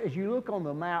course, as you look on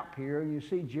the map here, and you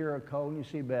see Jericho, and you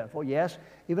see Bethel, yes,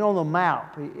 even on the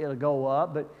map, it'll go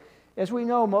up, but as we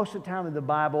know, most of the time in the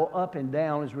Bible, up and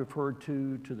down is referred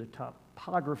to the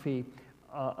topography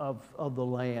of the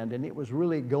land, and it was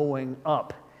really going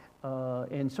up.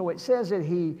 And so it says that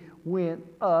he went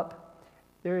up.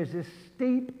 There is this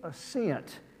steep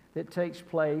ascent that takes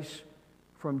place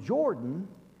from Jordan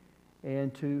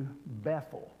and to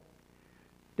Bethel.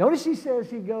 Notice he says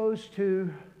he goes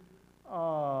to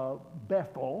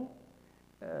Bethel.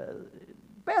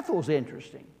 Bethel's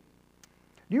interesting.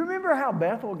 Do you remember how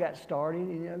Bethel got started,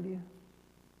 any of you?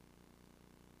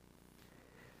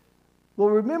 Well,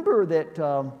 remember that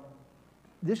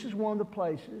this is one of the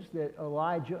places that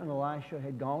Elijah and Elisha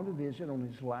had gone to visit on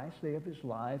his last day of his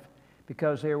life,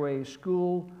 because there was a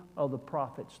school of the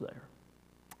prophets there.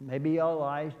 Maybe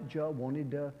Elijah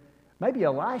wanted to, maybe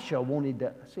Elisha wanted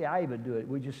to, see, I even do it.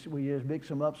 We just mix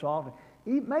them up so often.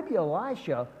 Maybe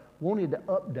Elisha wanted to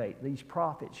update these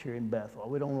prophets here in Bethel.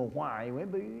 We don't know why.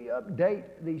 But he update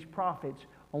these prophets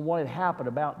on what had happened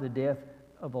about the death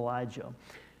of Elijah.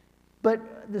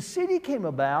 But the city came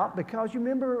about because you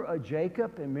remember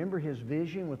Jacob and remember his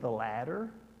vision with the ladder?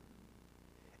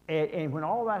 And when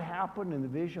all that happened in the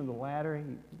vision of the ladder, he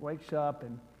wakes up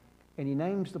and he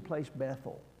names the place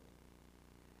Bethel.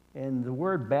 And the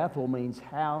word Bethel means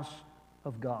house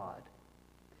of God.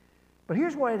 But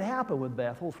here's what had happened with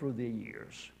Bethel through the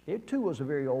years. It too was a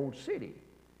very old city.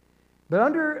 But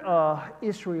under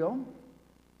Israel,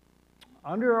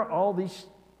 under all these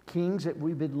kings that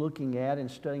we've been looking at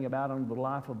and studying about in the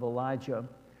life of Elijah,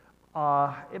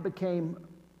 it became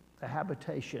a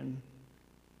habitation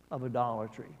of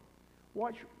idolatry.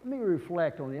 Let me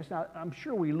reflect on this. Now, I'm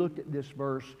sure we looked at this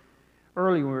verse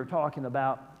earlier when we were talking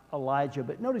about Elijah,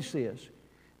 but notice this.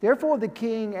 Therefore the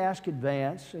king asked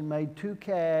advance and made 2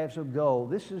 calves of gold.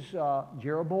 This is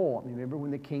Jeroboam. Remember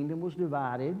when the kingdom was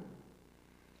divided,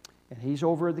 and he's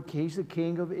the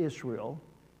king of Israel.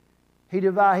 He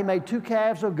made 2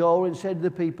 calves of gold and said to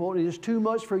the people, "It is too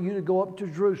much for you to go up to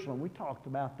Jerusalem." We talked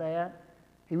about that.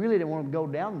 He really didn't want them to go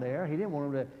down there. He didn't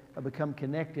want them to become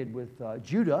connected with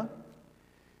Judah.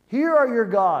 "Here are your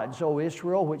gods, O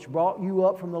Israel, which brought you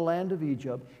up from the land of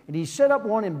Egypt." And he set up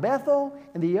one in Bethel,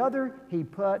 and the other he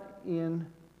put in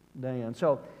Dan.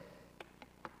 So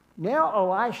now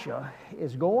Elisha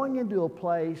is going into a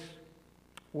place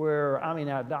where,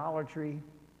 idolatry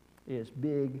is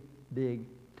big, big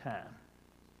time.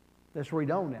 That's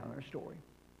read on now in our story.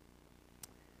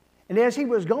 And as he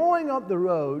was going up the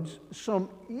roads, some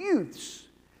youths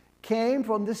came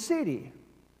from the city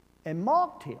and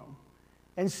mocked him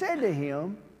and said to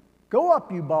him, "Go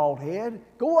up, you bald head.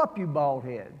 Go up, you bald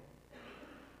head."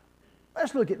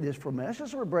 Let's look at this for a minute. Let's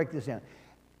just sort of break this down.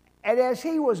 And as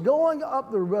he was going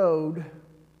up the road,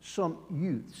 some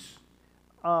youths.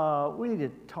 We need to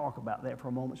talk about that for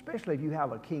a moment, especially if you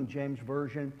have a King James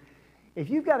Version. If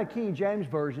you've got a King James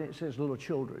Version, it says little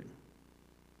children.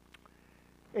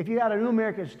 If you got a New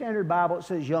American Standard Bible, it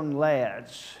says young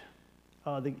lads.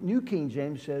 The New King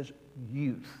James says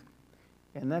youth.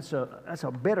 And that's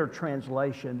a better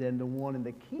translation than the one in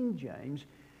the King James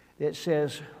that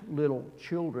says little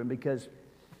children, because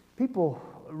people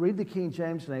read the King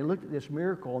James and they look at this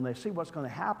miracle and they see what's going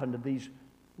to happen to these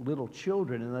little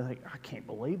children and they think, "I can't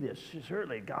believe this.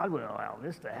 Certainly God wouldn't allow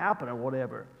this to happen," or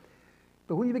whatever.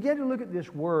 But when you begin to look at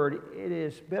this word, it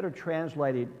is better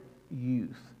translated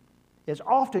youth. It's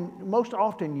most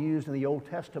often used in the Old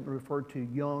Testament, referred to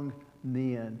young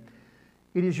men.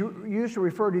 It is used to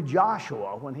refer to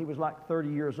Joshua when he was like 30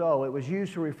 years old. It was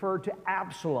used to refer to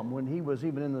Absalom when he was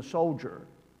even in the soldier.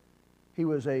 He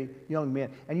was a young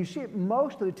man. And you see it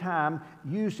most of the time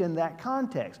used in that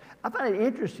context. I find it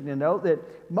interesting to note that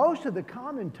most of the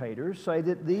commentators say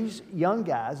that these young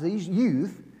guys, these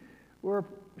youth, were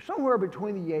somewhere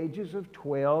between the ages of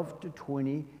 12 to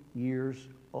 20 years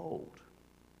old.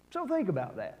 So think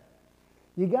about that.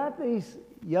 You got these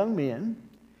young men,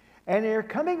 and they're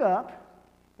coming up,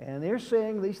 and they're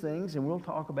saying these things, and we'll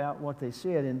talk about what they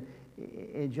said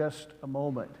in just a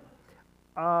moment.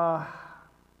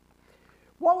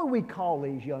 What would we call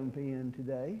these young men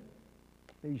today?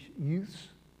 These youths?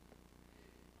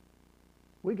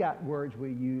 We got words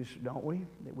we use, don't we,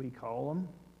 that we call them?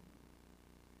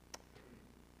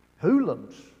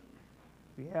 Hoodlums.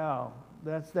 Yeah,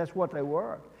 that's what they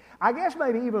were. I guess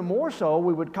maybe even more so,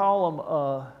 we would call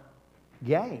them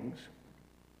gangs.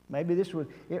 Maybe this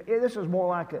was more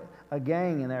like a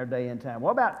gang in our day and time.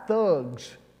 What about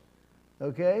thugs?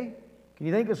 Okay? Can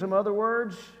you think of some other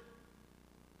words?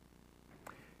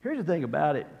 Here's the thing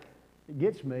about it. It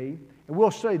gets me, and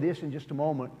we'll say this in just a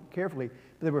moment carefully,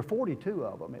 but there were 42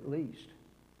 of them at least.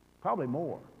 Probably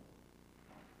more.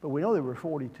 But we know there were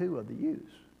 42 of the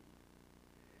youths.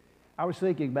 I was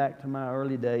thinking back to my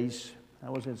early days.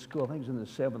 I was in school, I think it was in the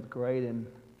 7th grade, and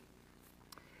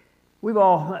we've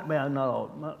all, well,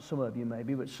 not some of you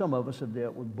maybe, but some of us have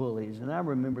dealt with bullies. And I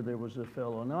remember there was a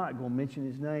fellow, and I'm not going to mention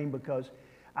his name because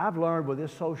I've learned with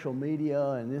this social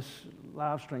media and this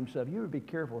live stream stuff, you would be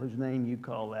careful whose name you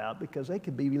call out because they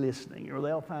could be listening or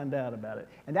they'll find out about it.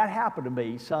 And that happened to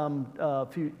me some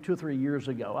 2 or 3 years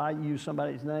ago. I used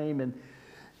somebody's name and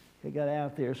it got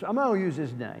out there. So I'm not going to use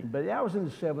his name, but I was in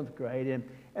the 7th grade.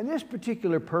 And this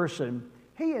particular person,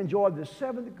 he enjoyed the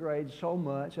 7th grade so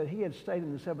much that he had stayed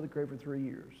in the 7th grade for 3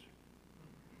 years.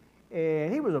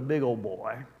 And he was a big old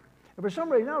boy. And for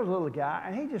some reason, I was a little guy,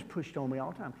 and he just pushed on me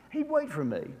all the time. He'd wait for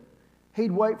me.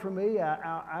 He'd wait for me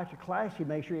after class. He'd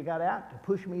make sure he got out to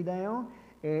push me down.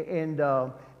 And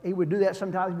he would do that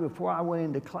sometimes before I went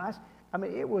into class. I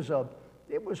mean, it was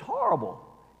horrible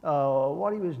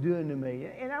what he was doing to me.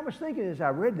 And I was thinking as I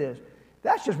read this,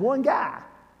 that's just one guy.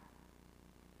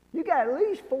 You got at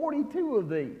least 42 of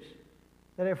these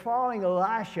that are following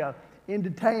Elisha into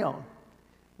town.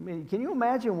 I mean, can you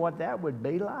imagine what that would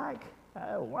be like?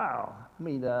 Wow. I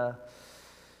mean, I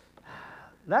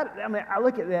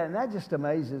look at that and that just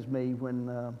amazes me when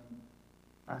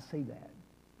I see that.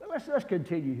 But let's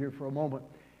continue here for a moment.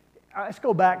 Let's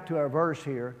go back to our verse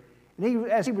here. And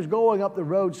as he was going up the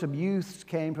road, some youths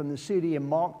came from the city and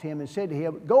mocked him and said to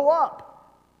him, "Go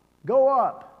up, go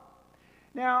up."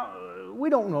 Now, we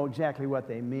don't know exactly what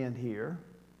they meant here.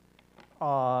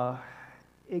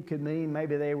 It could mean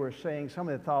maybe they were saying, some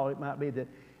of the thought it might be that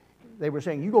they were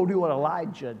saying, you go do what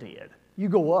Elijah did. You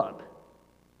go up.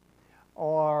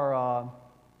 Or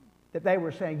that they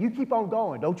were saying, you keep on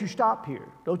going. Don't you stop here.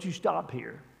 Don't you stop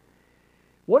here.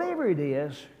 Whatever it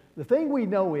is, the thing we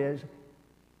know is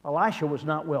Elisha was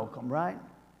not welcome, right?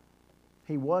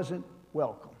 He wasn't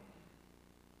welcome.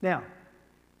 Now,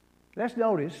 let's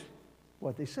notice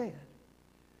what they said.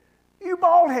 You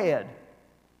bald head.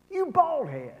 You bald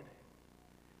head.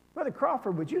 Brother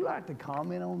Crawford, would you like to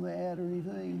comment on that or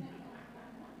anything?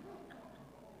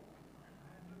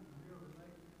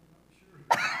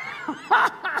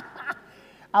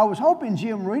 I was hoping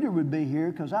Jim Reeder would be here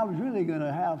because I was really going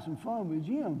to have some fun with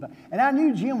Jim. And I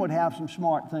knew Jim would have some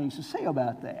smart things to say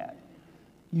about that.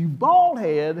 You bald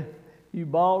head, you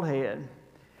bald head.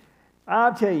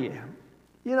 I'll tell you,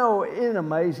 you know, isn't it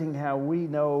amazing how we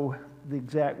know the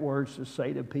exact words to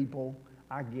say to people,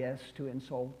 I guess, to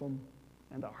insult them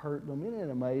and to hurt them? Isn't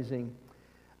it amazing?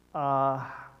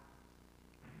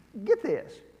 Get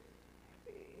this.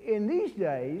 In these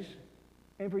days,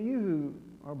 and for you who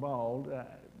are bald,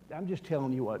 I'm just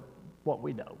telling you what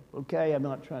we know, okay? I'm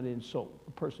not trying to insult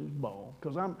a person who's bald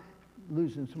because I'm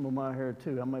losing some of my hair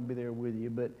too. I might be there with you.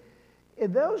 But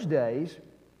in those days,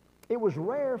 it was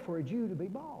rare for a Jew to be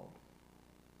bald.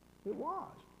 It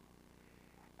was.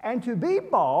 And to be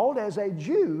bald as a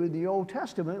Jew in the Old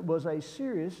Testament was a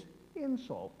serious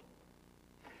insult.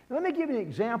 Now, let me give you an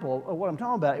example of what I'm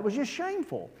talking about. It was just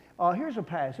shameful. Here's a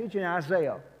passage in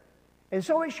Isaiah. And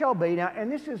so it shall be. Now,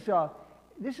 and this is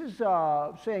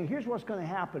saying, here's what's going to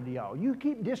happen to y'all. You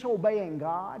keep disobeying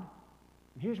God.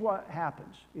 Here's what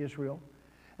happens, Israel.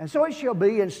 And so it shall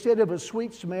be, instead of a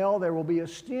sweet smell, there will be a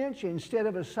stench. Instead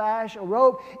of a sash, a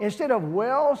robe. Instead of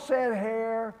well-set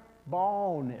hair,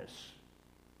 baldness.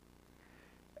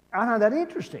 I find that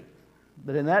interesting.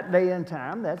 But in that day and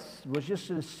time, that was just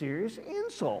a serious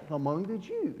insult among the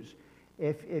Jews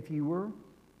if you were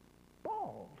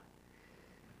bald.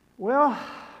 Well,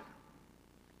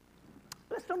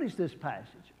 let's notice this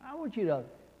passage. I want you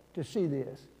to see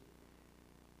this.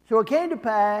 So it came to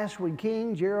pass when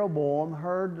King Jeroboam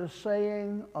heard the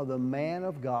saying of the man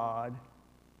of God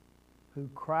who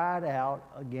cried out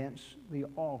against the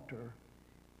altar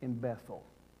in Bethel.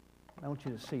 I want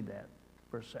you to see that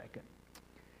for a second.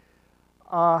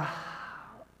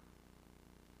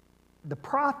 The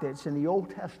prophets in the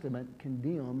Old Testament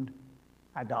condemned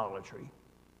idolatry.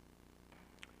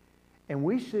 And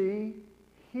we see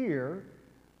here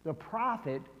the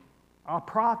prophet,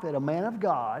 a man of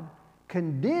God,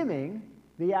 condemning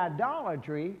the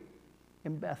idolatry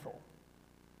in Bethel.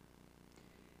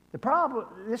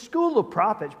 This school of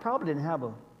prophets probably didn't have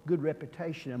a good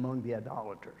reputation among the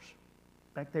idolaters.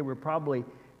 In fact, they were probably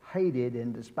hated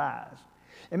and despised.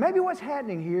 And maybe what's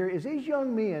happening here is these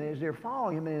young men, as they're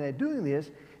following him and they're doing this,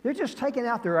 they're just taking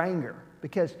out their anger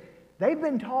because they've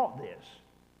been taught this.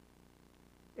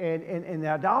 And the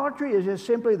idolatry is just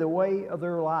simply the way of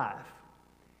their life.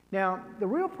 Now, the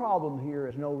real problem here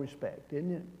is no respect,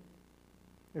 isn't it?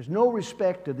 There's no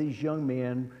respect to these young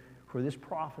men for this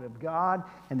prophet of God,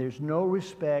 and there's no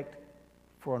respect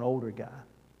for an older guy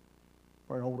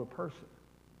or an older person.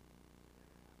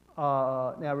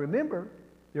 Now, remember,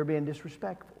 they're being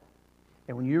disrespectful.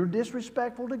 And when you're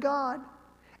disrespectful to God,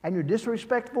 and you're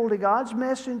disrespectful to God's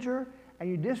messenger, and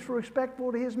you're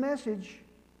disrespectful to his message,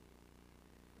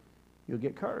 you'll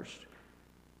get cursed.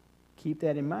 Keep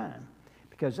that in mind,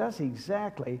 because that's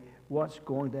exactly what's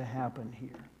going to happen here.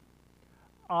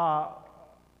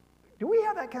 Do we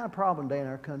have that kind of problem today in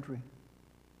our country?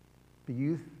 The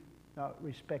youth not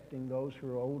respecting those who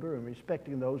are older and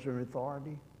respecting those who are in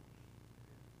authority?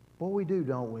 Well, we do,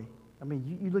 don't we? I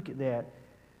mean, you look at that.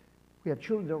 We have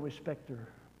children that don't respect their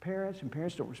parents, and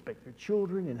parents don't respect their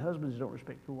children, and husbands don't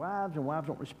respect their wives, and wives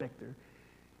don't respect their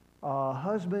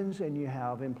husbands and you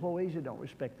have employees that don't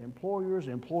respect their employers.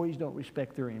 Employees don't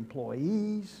respect their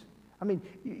employees. I mean,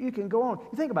 you can go on.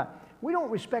 You think about it. We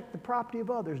don't respect the property of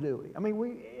others, do we? I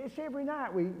mean, it's every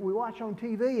night we watch on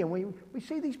TV and we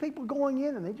see these people going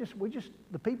in and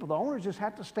the owners just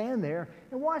have to stand there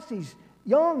and watch these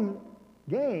young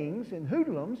gangs and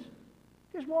hoodlums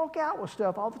just walk out with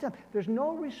stuff all the time. There's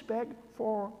no respect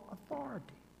for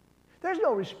authority. There's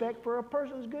no respect for a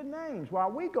person's good names.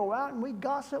 While we go out and we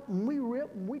gossip and we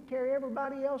rip and we tear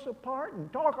everybody else apart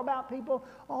and talk about people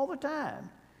all the time.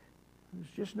 There's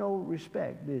just no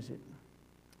respect, is it?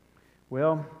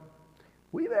 Well,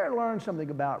 we better learn something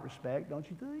about respect, don't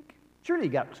you think? Surely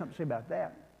you got something to say about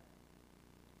that.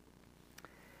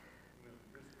 Well,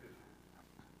 this could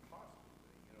possibly,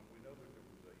 we know that there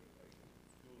was a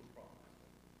school of prophets,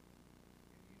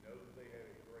 and you know that they had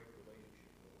a great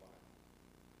relationship with Elijah.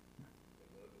 They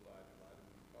loved Elijah.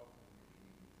 Elijah was talking to him, and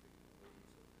he was sticking the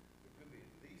lead. So there could be,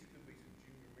 these could be some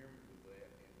junior members of that,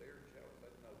 and they're telling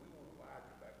us, no, we want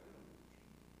Elijah back. We don't want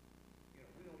you.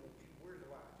 We don't want you. Where's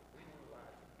Elijah? We want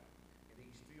Elijah back. And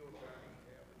he's still trying to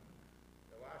have him.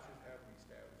 Elisha's having to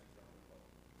establish his own law.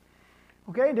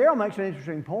 Okay, Darrell makes an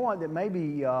interesting point that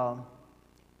maybe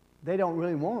they don't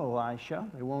really want Elisha.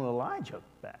 They want Elijah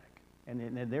back.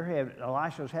 And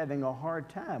Elisha's having a hard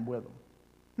time with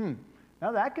them.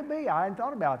 Now that could be. I hadn't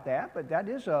thought about that, but that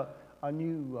is a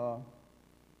new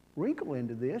wrinkle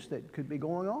into this that could be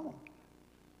going on.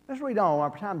 Let's read on.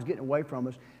 Our time's getting away from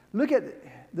us. Look at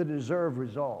the deserved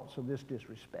results of this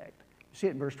disrespect. You see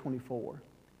it in verse 24.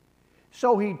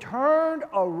 So he turned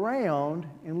around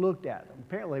and looked at them.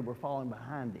 Apparently they were following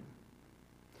behind him.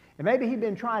 And maybe he'd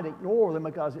been trying to ignore them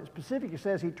because it specifically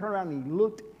says he turned around and he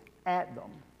looked at them.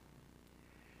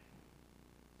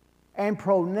 And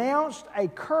pronounced a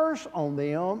curse on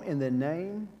them in the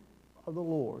name of the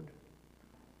Lord.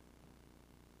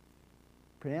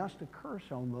 Pronounced a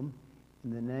curse on them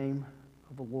in the name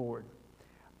of the Lord.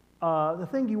 The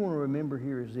thing you want to remember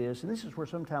here is this, and this is where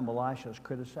sometimes Elisha is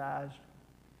criticized.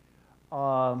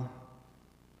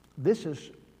 This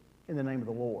is in the name of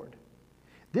the Lord.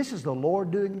 This is the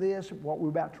Lord doing this, what we're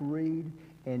about to read,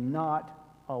 and not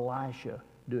Elisha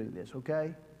doing this,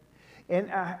 okay?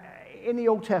 And in the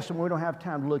Old Testament, we don't have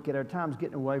time to look at it. Our time's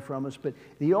getting away from us, but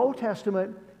the Old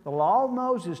Testament, the law of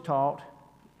Moses taught,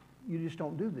 you just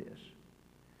don't do this.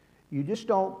 You just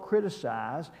don't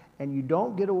criticize, and you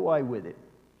don't get away with it.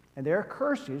 And there are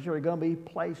curses that are going to be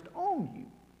placed on you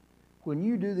when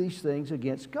you do these things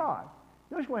against God.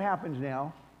 Notice what happens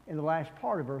now in the last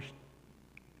part of verse.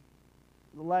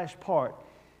 The last part.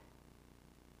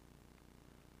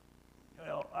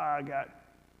 Well,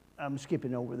 I'm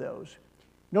skipping over those.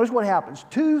 Notice what happens.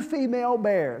 2 female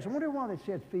bears. I wonder why they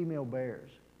said female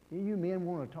bears. Any of you men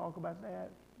want to talk about that?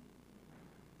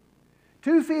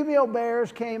 2 female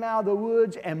bears came out of the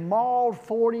woods and mauled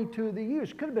 42 of the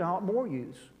youths. Could have been a lot more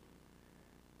youths,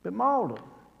 but mauled them.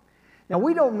 Now,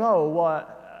 we don't know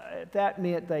if that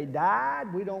meant they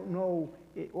died. We don't know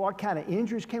what kind of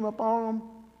injuries came up on them,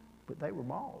 but they were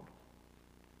mauled.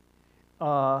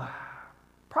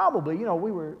 Probably, when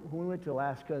we went to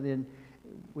Alaska, then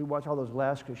we watched all those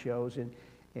Alaska shows,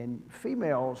 and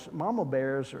females, mama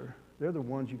bears, they're the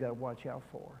ones you got to watch out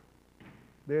for.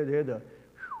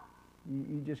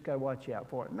 You just got to watch out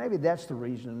for it. Maybe that's the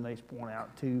reason they point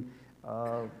out 2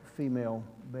 female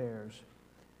bears.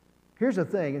 Here's the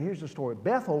thing, and here's the story.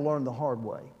 Bethel learned the hard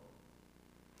way.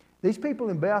 These people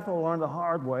in Bethel learned the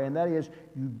hard way, and that is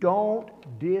you don't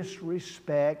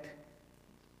disrespect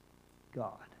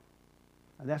God.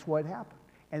 And that's what happened.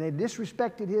 And they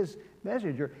disrespected his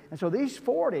messenger. And so these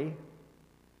 40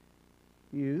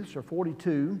 youths, or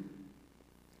 42,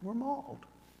 were mauled.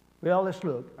 Well, let's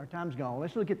look. Our time's gone.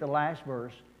 Let's look at the last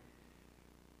verse.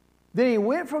 Then he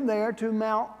went from there to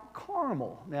Mount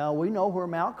Carmel. Now, we know where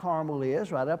Mount Carmel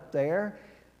is, right up there.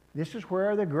 This is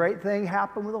where the great thing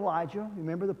happened with Elijah.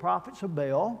 Remember the prophets of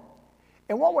Baal?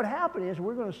 And what would happen is,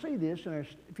 we're going to see this in our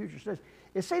future studies,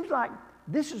 it seems like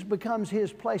this becomes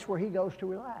his place where he goes to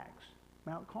relax,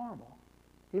 Mount Carmel.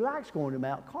 He likes going to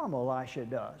Mount Carmel, Elisha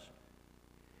does.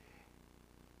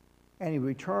 And he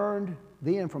returned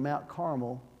then from Mount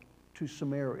Carmel to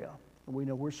Samaria. And we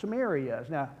know where Samaria is.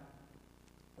 Now,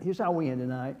 here's how we end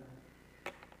tonight.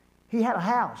 He had a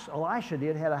house. Elisha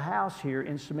had a house here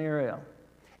in Samaria.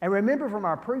 And remember from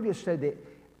our previous study that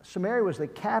Samaria was the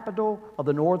capital of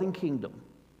the northern kingdom.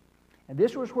 And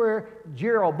this was where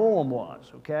Jeroboam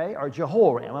was, okay? Or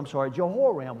Jehoram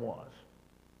was.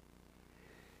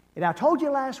 And I told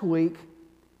you last week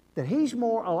that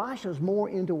Elisha's more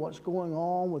into what's going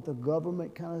on with the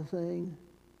government kind of thing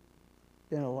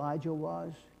than Elijah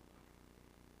was.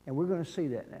 And we're going to see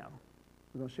that now.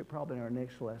 We're going to see it probably in our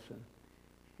next lesson.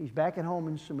 He's back at home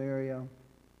in Samaria.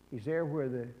 He's there where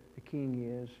the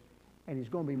king is. And he's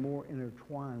going to be more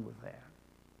intertwined with that.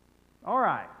 All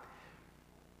right.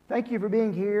 Thank you for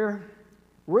being here.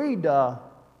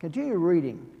 Continue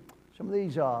reading. Some of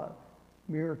these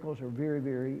miracles are very,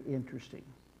 very interesting.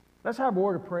 Let's have a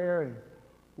word of prayer and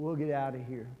we'll get out of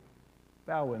here.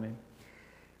 Bow with me.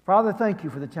 Father, thank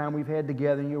you for the time we've had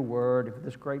together in your word and for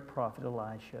this great prophet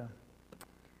Elisha.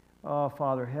 Oh,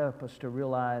 Father, help us to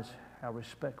realize how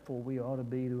respectful we ought to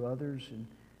be to others and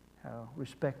how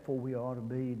respectful we ought to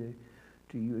be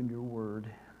to you and your word.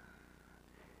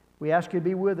 We ask you to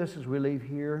be with us as we leave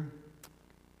here.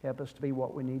 Help us to be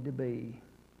what we need to be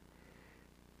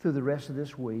through the rest of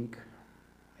this week.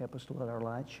 Help us to let our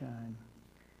light shine.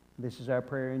 This is our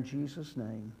prayer in Jesus'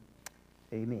 name.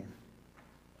 Amen.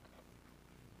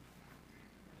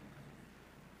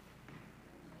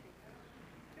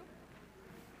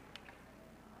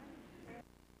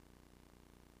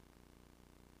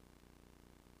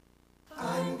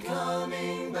 I'm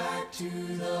coming back to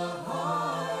the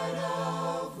heart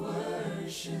of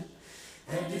worship,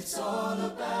 and it's all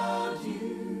about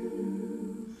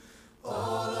you,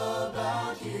 all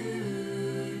about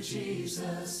you,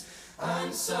 Jesus.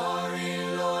 I'm sorry,